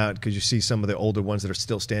seeing that because you see some of the older ones that are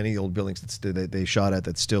still standing, the old buildings that they shot at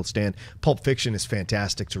that still stand. Pulp Fiction is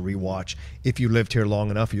fantastic to rewatch. If you lived here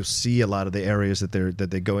long enough, you'll see a lot of the areas that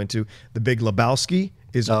they go into. The Big Lebowski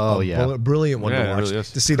is a brilliant one to watch. Really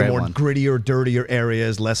to see the more grittier, dirtier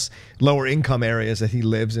areas, lower income areas that he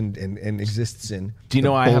lives and exists in. Do you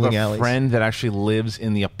know I have a friend that actually lives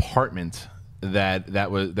in the apartment that Big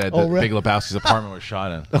Lebowski's apartment was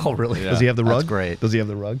shot in. Oh, really? Yeah. Does he have the rug? That's great. Does he have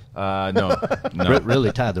the rug? No.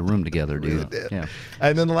 Really tied the room together, dude. Yeah.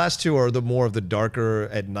 And then the last two are the more of the darker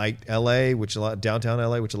at night LA, downtown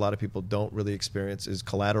LA, which a lot of people don't really experience, is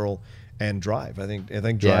Collateral and Drive. I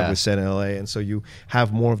think Drive was set in LA, and so you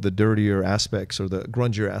have more of the dirtier aspects or the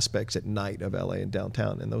grungier aspects at night of LA and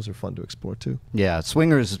downtown, and those are fun to explore too. Yeah,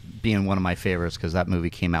 Swingers being one of my favorites because that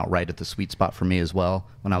movie came out right at the sweet spot for me as well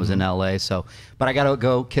when I was in LA. So, but I got to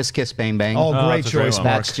go Kiss Kiss Bang Bang. Oh, great choice, Mark.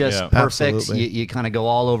 That's just perfect. You kind of go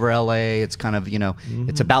all over LA. It's kind of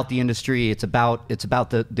it's about the industry. It's about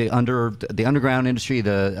the underground industry.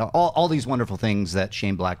 All these wonderful things that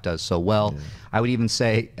Shane Black does so well. Yeah. I would even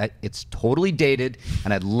say it's totally dated,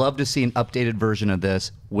 and I'd love to see an updated version of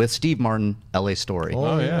this with Steve Martin, LA Story.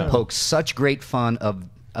 Oh, yeah. Pokes such great fun of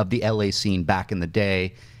the LA scene back in the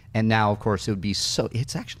day. And now, of course, it would be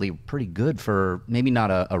it's actually pretty good for maybe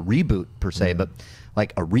not a reboot per se, but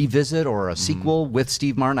like a revisit or a sequel with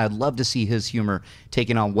Steve Martin. I'd love to see his humor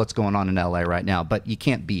taking on what's going on in LA right now, but you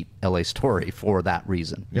can't beat LA Story for that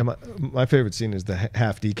reason. Yeah, my favorite scene is the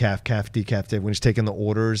half decaf, calf decaf, when he's taking the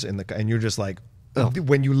orders and you're just like,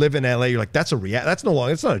 when you live in LA, you're like, that's that's no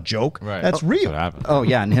longer, it's not a joke. Right. That's real. That's what Oh,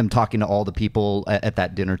 yeah, and him talking to all the people at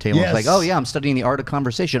that dinner table. Yes. It's like, oh, yeah, I'm studying the art of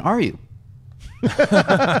conversation. Are you?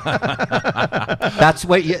 That's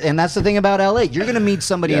what and that's the thing about LA. You're going to meet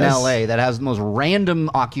somebody in LA that has the most random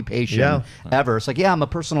occupation ever. It's like, yeah, I'm a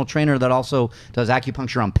personal trainer that also does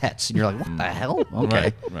acupuncture on pets. And you're like, what the hell?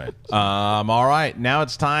 Okay. Right. All right. Now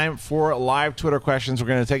it's time for live Twitter questions. We're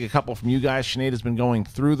going to take a couple from you guys. Sinead has been going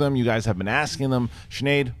through them. You guys have been asking them.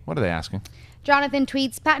 Sinead, what are they asking? Jonathan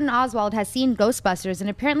tweets, Patton Oswalt has seen Ghostbusters and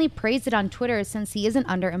apparently praised it on Twitter since he isn't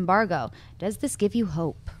under embargo. Does this give you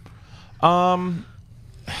hope? Not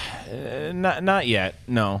yet,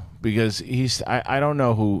 no, because I don't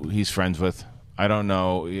know who he's friends with. I don't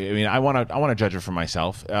know. I mean, I want to judge it for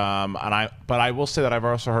myself. But I will say that I've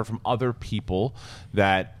also heard from other people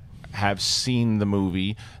that have seen the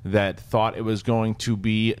movie that thought it was going to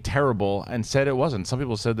be terrible and said it wasn't. Some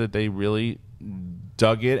people said that they really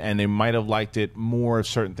dug it and they might have liked it more if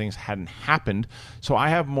certain things hadn't happened. So I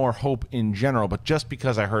have more hope in general, but just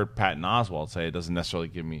because I heard Patton Oswalt say it doesn't necessarily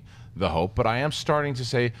give me the hope. But I am starting to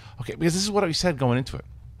say, okay, because this is what I said going into it.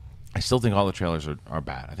 I still think all the trailers are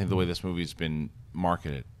bad. I think the way this movie's been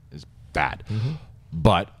marketed is bad.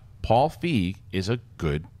 But Paul Feig is a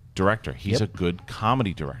good director. He's a good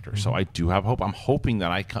comedy director. So I do have hope. I'm hoping that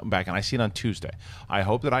I come back, and I see it on Tuesday. I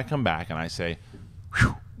hope that I come back and I say,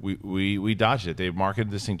 whew, we dodged it. They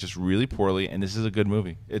marketed this thing just really poorly, and this is a good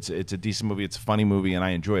movie. It's a decent movie. It's a funny movie, and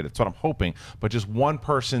I enjoyed it. That's what I'm hoping. But just one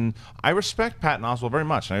person, I respect Patton Oswalt very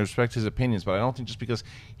much, and I respect his opinions, but I don't think just because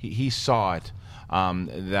he saw it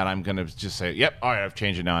that I'm going to just say, yep, all right, I've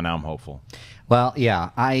changed it now, and now I'm hopeful. Well, yeah,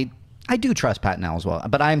 I do trust Patton Oswalt,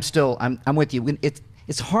 but I'm with you.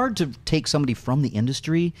 It's hard to take somebody from the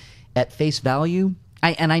industry at face value.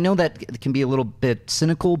 I know that it can be a little bit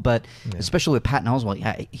cynical, but especially with Patton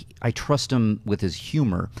Oswalt, I trust him with his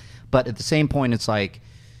humor. But at the same point, it's like,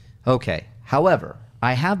 okay. However,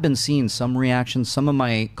 I have been seeing some reactions. Some of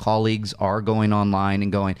my colleagues are going online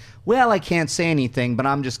and going, well, I can't say anything, but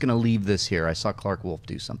I'm just going to leave this here. I saw Clark Wolf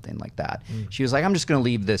do something like that. She was like, I'm just going to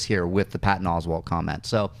leave this here with the Patton Oswalt comment.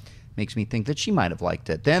 So makes me think that she might have liked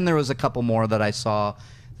it. Then there was a couple more that I saw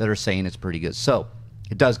that are saying it's pretty good. So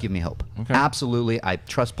it does give me hope. Okay. Absolutely. I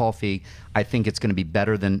trust Paul Feig. I think it's going to be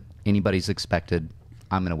better than anybody's expected.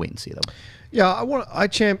 I'm going to wait and see, though. Yeah,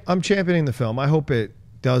 I'm championing the film. I hope it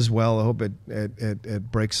does well. I hope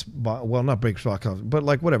it breaks, well, not breaks box office, but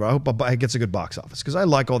like whatever. I hope it gets a good box office because I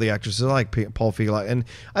like all the actresses. I like Paul Feig, and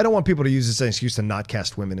I don't want people to use this as an excuse to not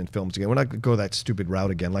cast women in films again. We're not going to go that stupid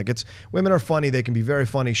route again. Like women are funny. They can be very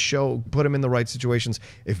funny. Put them in the right situations.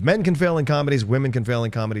 If men can fail in comedies, women can fail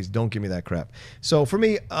in comedies. Don't give me that crap. So for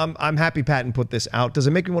me, I'm happy Patton put this out. Does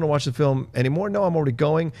it make me want to watch the film anymore? No, I'm already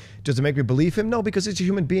going. Does it make me believe him? No, because it's a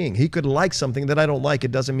human being. He could like something that I don't like.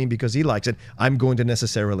 It doesn't mean because he likes it, I'm going to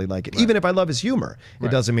necessarily like it. Right. Even if I love his humor,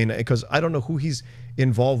 it doesn't mean, because I don't know who he's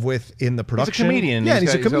involved with in the production. He's a comedian. Yeah,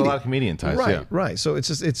 he's got a lot of comedian ties. Right, right. So it's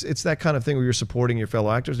just it's that kind of thing where you're supporting your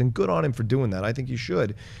fellow actors, and good on him for doing that. I think you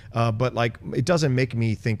should. But like, it doesn't make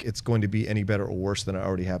me think it's going to be any better or worse than I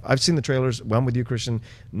already have. I've seen the trailers. Well, I'm with you, Kristian.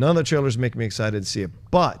 None of the trailers make me excited to see it.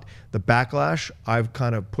 But the backlash, I've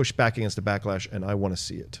kind of pushed back against the backlash, and I want to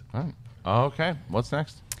see it. All right. Okay. What's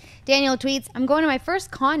next? Daniel tweets, I'm going to my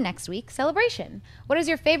first con next week. Celebration. What is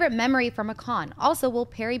your favorite memory from a con? Also, will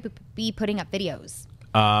Perry be putting up videos?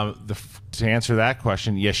 To answer that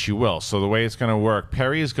question, yes, you will. So the way it's going to work,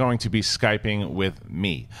 Perry is going to be Skyping with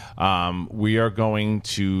me. We are going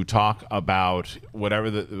to talk about whatever,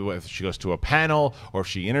 if she goes to a panel or if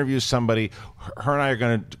she interviews somebody, her and I are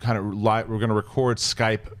going to kind of we're going to record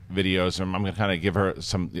Skype videos, and I'm going to kind of give her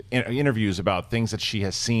some interviews about things that she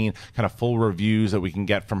has seen, kind of full reviews that we can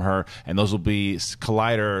get from her, and those will be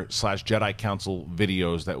Collider/Jedi Council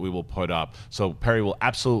videos that we will put up. So Perry will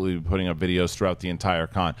absolutely be putting up videos throughout the entire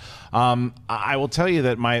con. I will tell you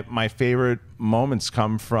that my favorite moments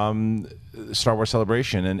come from Star Wars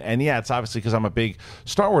Celebration, and yeah, it's obviously because I'm a big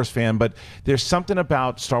Star Wars fan, but there's something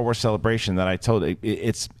about Star Wars Celebration that I told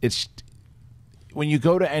it's when you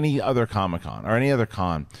go to any other Comic-Con or any other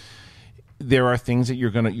con, there are things that you're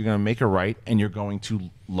gonna make a right and you're going to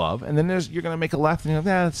love, and then you're gonna make a left and you're like,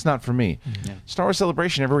 that's not for me. Star Wars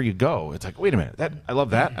Celebration, everywhere you go, it's like, wait a minute, I love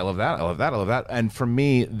that, I love that, I love that, I love that. And for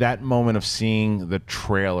me, that moment of seeing the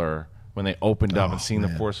trailer when they opened up and seeing the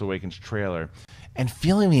Force Awakens trailer and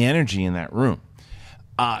feeling the energy in that room,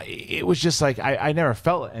 it was just like I never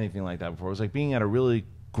felt anything like that before. It was like being at a really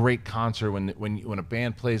great concert when a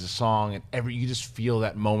band plays a song and you just feel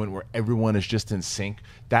that moment where everyone is just in sync.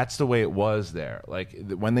 That's the way it was there. Like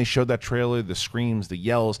when they showed that trailer, the screams, the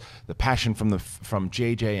yells, the passion from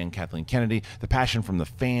JJ and Kathleen Kennedy, the passion from the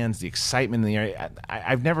fans, the excitement in the area.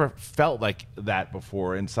 I've never felt like that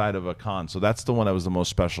before inside of a con. So that's the one that was the most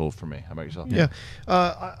special for me. How about yourself? Yeah.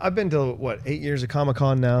 I've been to 8 years of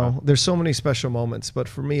Comic-Con now. Wow. There's so many special moments, but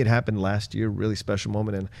for me it happened last year, really special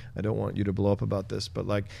moment, and I don't want you to blow up about this, but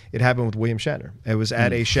like it happened with William Shatner. It was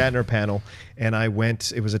at a Shatner panel, and I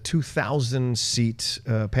went. It was a 2,000 seat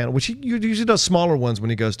panel, which he usually does smaller ones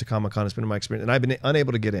when he goes to Comic-Con. It's been my experience, and I've been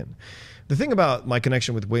unable to get in. The thing about my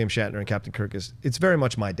connection with William Shatner and Captain Kirk is it's very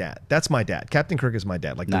much my dad. That's my dad. Captain Kirk is my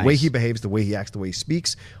dad. Like the way he behaves, the way he acts, the way he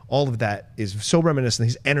speaks, all of that is so reminiscent.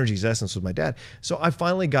 His energy, his essence was my dad. So I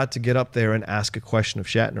finally got to get up there and ask a question of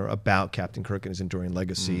Shatner about Captain Kirk and his enduring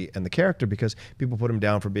legacy and the character, because people put him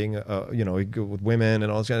down for being, with women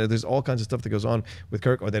and all this kind of. There's all kinds of stuff that goes on with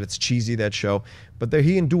Kirk, or that it's cheesy, that show. But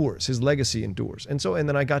he endures. His legacy endures. And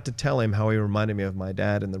then I got to tell him how he reminded me of my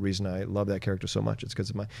dad, and the reason I love that character so much is because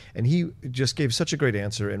of and he just gave such a great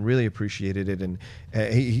answer and really appreciated it. And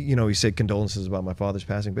he said condolences about my father's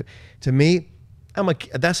passing, but to me, I'm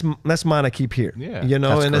like, that's mine. I keep here. Yeah,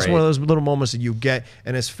 and it's one of those little moments that you get.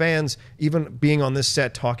 And as fans, even being on this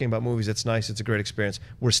set talking about movies, it's nice. It's a great experience.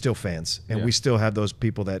 We're still fans, and we still have those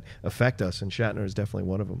people that affect us. And Shatner is definitely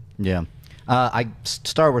one of them. Yeah.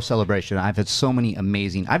 Star Wars Celebration, I've had so many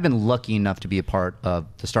amazing. I've been lucky enough to be a part of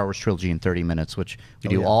the Star Wars trilogy in 30 minutes, which we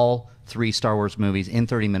do all 3 Star Wars movies in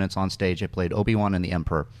 30 minutes on stage. I played Obi-Wan and the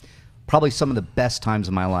Emperor. Probably some of the best times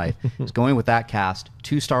of my life is going with that cast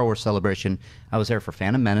to Star Wars Celebration. I was there for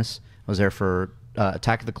Phantom Menace. I was there for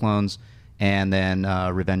Attack of the Clones, and then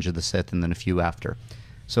Revenge of the Sith, and then a few after.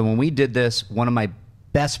 So when we did this, one of my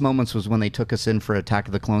best moments was when they took us in for Attack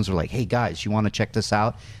of the Clones. They're like, hey guys, you want to check this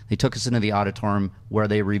out? They took us into the auditorium where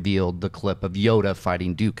they revealed the clip of Yoda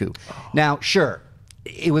fighting Dooku. Now, sure,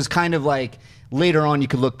 it was kind of like later on you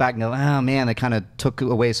could look back and go, oh man, they kind of took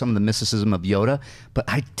away some of the mysticism of Yoda. But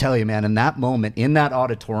I tell you, man, in that moment, in that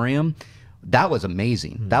auditorium, that was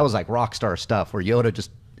amazing. That was like rock star stuff where Yoda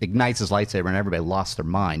just ignites his lightsaber and everybody lost their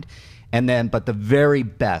mind. And then, but the very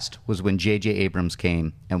best was when J.J. Abrams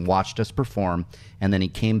came and watched us perform, and then he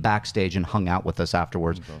came backstage and hung out with us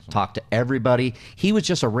afterwards, talked to everybody. He was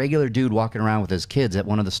just a regular dude walking around with his kids at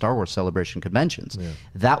one of the Star Wars Celebration conventions. Yeah.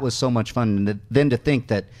 That was so much fun. And then to think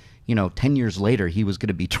that, 10 years later, he was going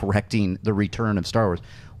to be directing the return of Star Wars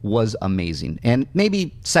was amazing. And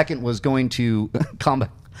maybe second was going to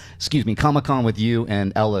Comic-Con with you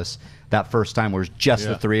and Ellis. That first time was just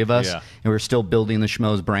the 3 of us, and we were still building the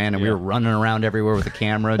Schmoes brand, and we were running around everywhere with the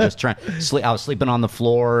camera, just trying to sleep. I was sleeping on the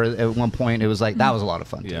floor at one point. It was like, that was a lot of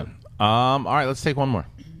fun, too. All right, let's take one more.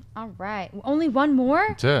 All right. Only one more?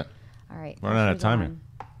 That's it. All right. We're running out of time here.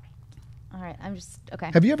 All right, okay.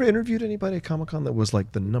 Have you ever interviewed anybody at Comic-Con that was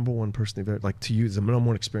like the #1 person you've ever, like to you, the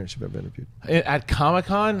 #1 experience you've ever interviewed? At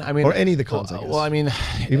Comic-Con? I mean, or any of the cons, I guess. Well, I mean,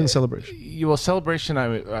 even Celebration. Celebration,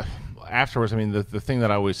 afterwards, I mean, the thing that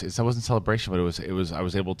I wasn't Celebration, but it was I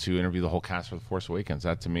was able to interview the whole cast for The Force Awakens.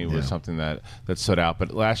 That to me was something that stood out.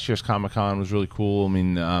 But last year's Comic-Con was really cool. I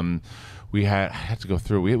mean, I had to go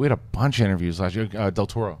through. We had a bunch of interviews last year. Del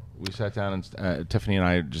Toro. We sat down and Tiffany and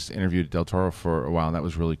I just interviewed Del Toro for a while, and that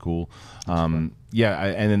was really cool. And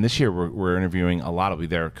then this year we're interviewing a lot. I'll be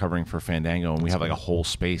there covering for Fandango, and we have like a whole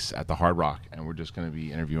space at the Hard Rock, and we're just going to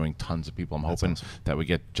be interviewing tons of people. I'm hoping that we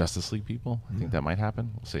get Justice League people. I think that might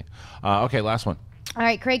happen. We'll see. Okay, last one. All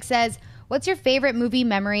right, Craig says, what's your favorite movie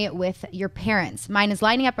memory with your parents? Mine is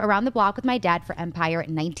lining up around the block with my dad for Empire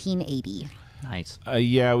in 1980. Nice.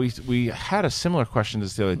 We had a similar question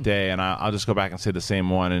this the other day, and I'll just go back and say the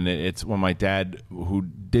same one. And it's when my dad, who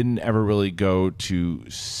didn't ever really go to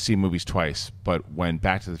see movies twice, but when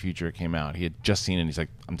Back to the Future came out, he had just seen it, and he's like,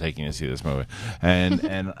 I'm taking you to see this movie.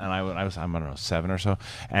 And I was, I don't know, 7 or so,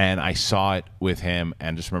 and I saw it with him,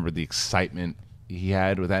 and just remember the excitement he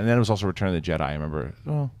had with that. And then it was also Return of the Jedi. I remember,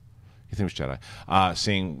 I think it was Jedi,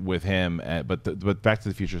 seeing with him, but Back to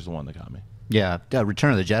the Future is the one that got me. Yeah,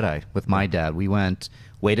 Return of the Jedi with my dad. We went,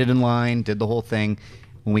 waited in line, did the whole thing.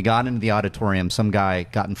 when we got into the auditorium, some guy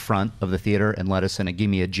got in front of the theater and let us in and give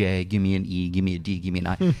me a J, give me an E, give me a D, give me an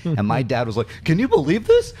I. And my dad was like, "Can you believe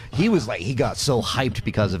this?" He was like, he got so hyped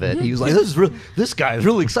because of it. He was like, "This guy is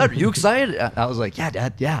really excited. Are you excited?" I was like, "Yeah,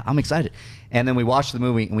 Dad, yeah, I'm excited." And then we watched the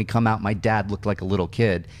movie and we come out. My dad looked like a little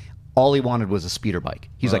kid. All he wanted was a speeder bike.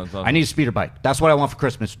 He's like, "I need a speeder bike. That's what I want for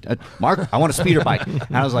Christmas. Mark, I want a speeder bike."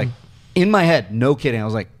 And I was like, in my head, no kidding, I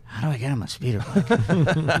was like, how do I get him a speeder bike?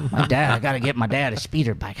 I got to get my dad a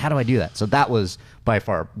speeder bike. How do I do that? So that was by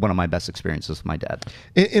far one of my best experiences with my dad.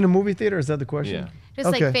 In a movie theater, is that the question? Yeah.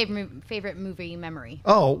 Just like favorite movie memory.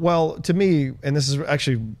 Oh, well, to me, and this is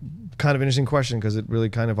actually kind of an interesting question because it really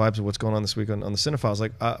kind of vibes with what's going on this week on the Cinephiles.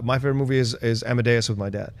 Like, my favorite movie is Amadeus with my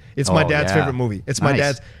dad. It's my dad's favorite movie. It's my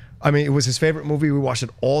dad's. I mean, it was his favorite movie. We watched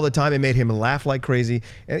it all the time. It made him laugh like crazy.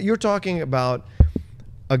 And you're talking about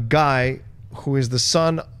a guy who is the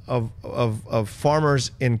son of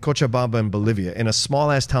farmers in Cochabamba in Bolivia, in a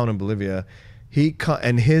small ass town in Bolivia.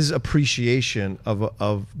 And his appreciation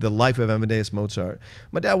of the life of Amadeus Mozart.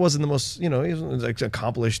 My dad wasn't the most, he wasn't like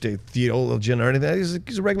accomplished theologian or anything.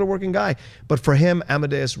 He's a regular working guy. But for him,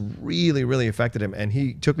 Amadeus really, really affected him. And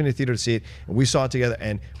he took me to the theater to see it. And we saw it together.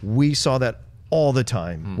 And we saw that all the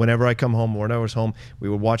time. Whenever I come home or when I was home, we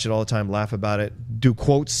would watch it all the time, laugh about it, do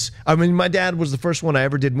quotes. I mean, my dad was the first one I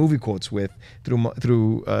ever did movie quotes with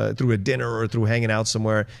through a dinner or through hanging out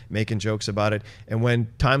somewhere, making jokes about it. And when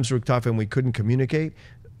times were tough and we couldn't communicate,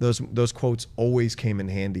 those quotes always came in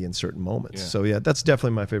handy in certain moments. Yeah. So yeah, that's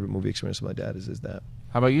definitely my favorite movie experience with my dad is that.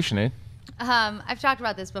 How about you, Sinead? I've talked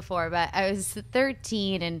about this before, but I was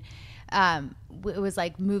 13 and it was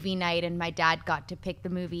like movie night and my dad got to pick the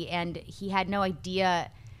movie and he had no idea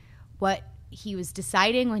what he was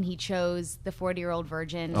deciding when he chose The 40-Year-Old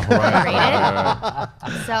Virgin rated.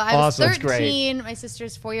 So I was 13. My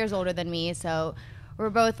sister's 4 years older than me, so we're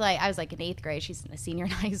both like, I was like in 8th grade. She's a senior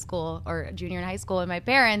in high school or a junior in high school, and my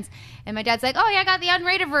parents. And my dad's like, "Oh yeah, I got the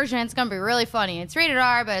unrated version. It's gonna be really funny. It's rated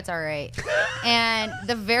R, but it's all right." And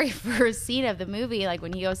the very first scene of the movie, like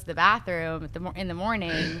when he goes to the bathroom in the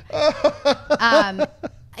morning,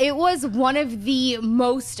 it was one of the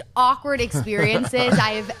most awkward experiences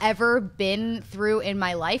I have ever been through in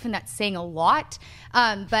my life, and that's saying a lot.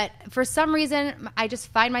 But for some reason, I just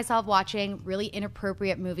find myself watching really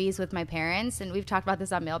inappropriate movies with my parents, and we've talked about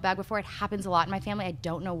this on Mailbag before. It happens a lot in my family. I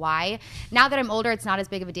don't know why. Now that I'm older, it's not as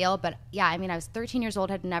big of a deal, but yeah, I mean, I was 13 years old,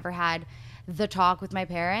 had never had the talk with my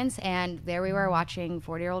parents, and there we were watching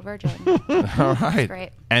 40-Year-Old Virgin. All right.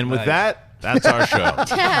 Great. And with that, that's our show.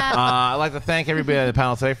 I'd like to thank everybody on the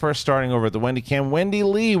panel today. First, starting over at the Wendy Cam. Wendy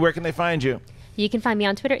Lee, where can they find you? You can find me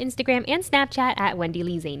on Twitter, Instagram, and Snapchat at Wendy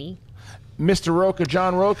Lee Zaney. Mr. Rocha,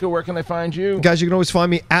 John Rocha, where can they find you? Guys, you can always find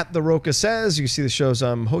me at The Rocha Says. You can see the shows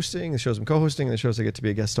I'm hosting, the shows I'm co-hosting, and the shows I get to be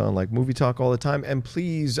a guest on, like Movie Talk all the time. And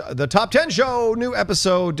please, the Top 10 Show, new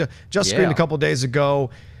episode, just screened a couple days ago.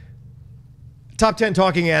 Top 10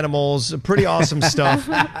 talking animals, pretty awesome stuff.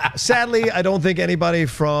 Sadly, I don't think anybody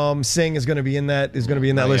from Sing is going to be in that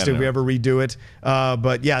list if we ever redo it.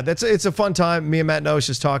 But yeah, it's a fun time. Me and Matt Nosh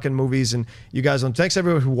just talking movies, and you guys. Thanks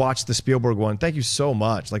everyone who watched the Spielberg one. Thank you so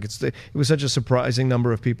much. Like it was such a surprising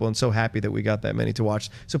number of people, and so happy that we got that many to watch.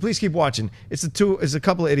 So please keep watching. It's a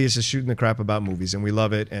couple of idiots just shooting the crap about movies, and we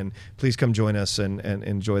love it. And please come join us and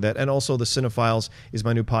enjoy that. And also, the Cinephiles is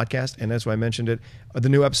my new podcast, and that's why I mentioned it. The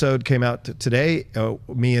new episode came out today.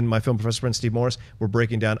 Me and my film professor friend Steve Morris were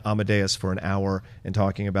breaking down Amadeus for an hour and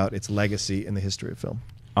talking about its legacy in the history of film.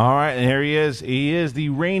 All right, and here he is. He is the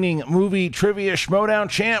reigning movie trivia schmodown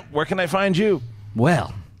champ. Where can I find you?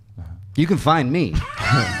 Well, you can find me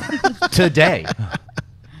today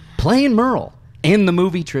playing Merle in the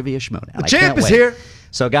movie trivia schmodown. The champ is here.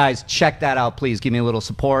 So, guys, check that out. Please give me a little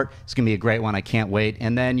support. It's going to be a great one. I can't wait.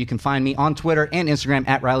 And then you can find me on Twitter and Instagram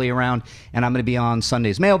at Reilly Around. And I'm going to be on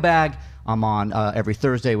Sunday's Mailbag. I'm on every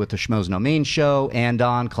Thursday with the Schmoes No Main show and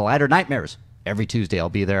on Collider Nightmares. Every Tuesday I'll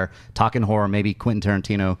be there talking horror, maybe Quentin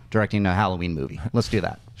Tarantino directing a Halloween movie. Let's do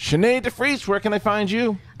that. Sinead DeVries, where can I find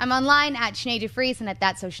you? I'm online at Sinead DeVries and at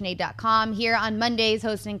thatsosinead.com. Here on Mondays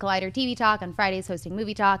hosting Collider TV Talk, on Fridays hosting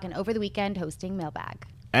Movie Talk, and over the weekend hosting Mailbag.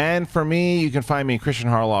 And for me, you can find me Kristian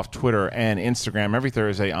Harloff, Twitter and Instagram every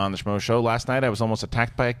Thursday on The Schmo Show. Last night, I was almost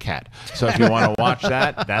attacked by a cat. So if you want to watch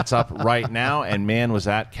that, that's up right now. And man, was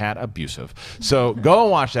that cat abusive. So go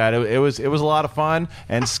and watch that. It was a lot of fun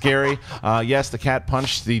and scary. Yes, the cat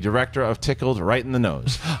punched the director of Tickled right in the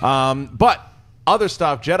nose. But other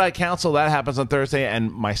stuff, Jedi Council, that happens on Thursday, and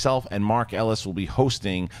myself and Mark Ellis will be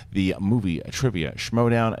hosting the movie trivia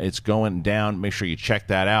schmodown. It's going down. Make sure you check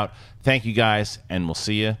that out. Thank you guys, and we'll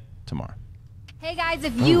see you tomorrow. Hey guys,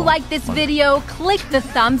 if you like this video, click the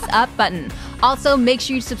thumbs up button. Also, make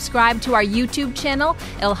sure you subscribe to our YouTube channel.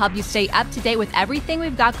 It'll help you stay up to date with everything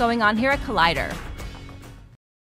we've got going on here at Collider.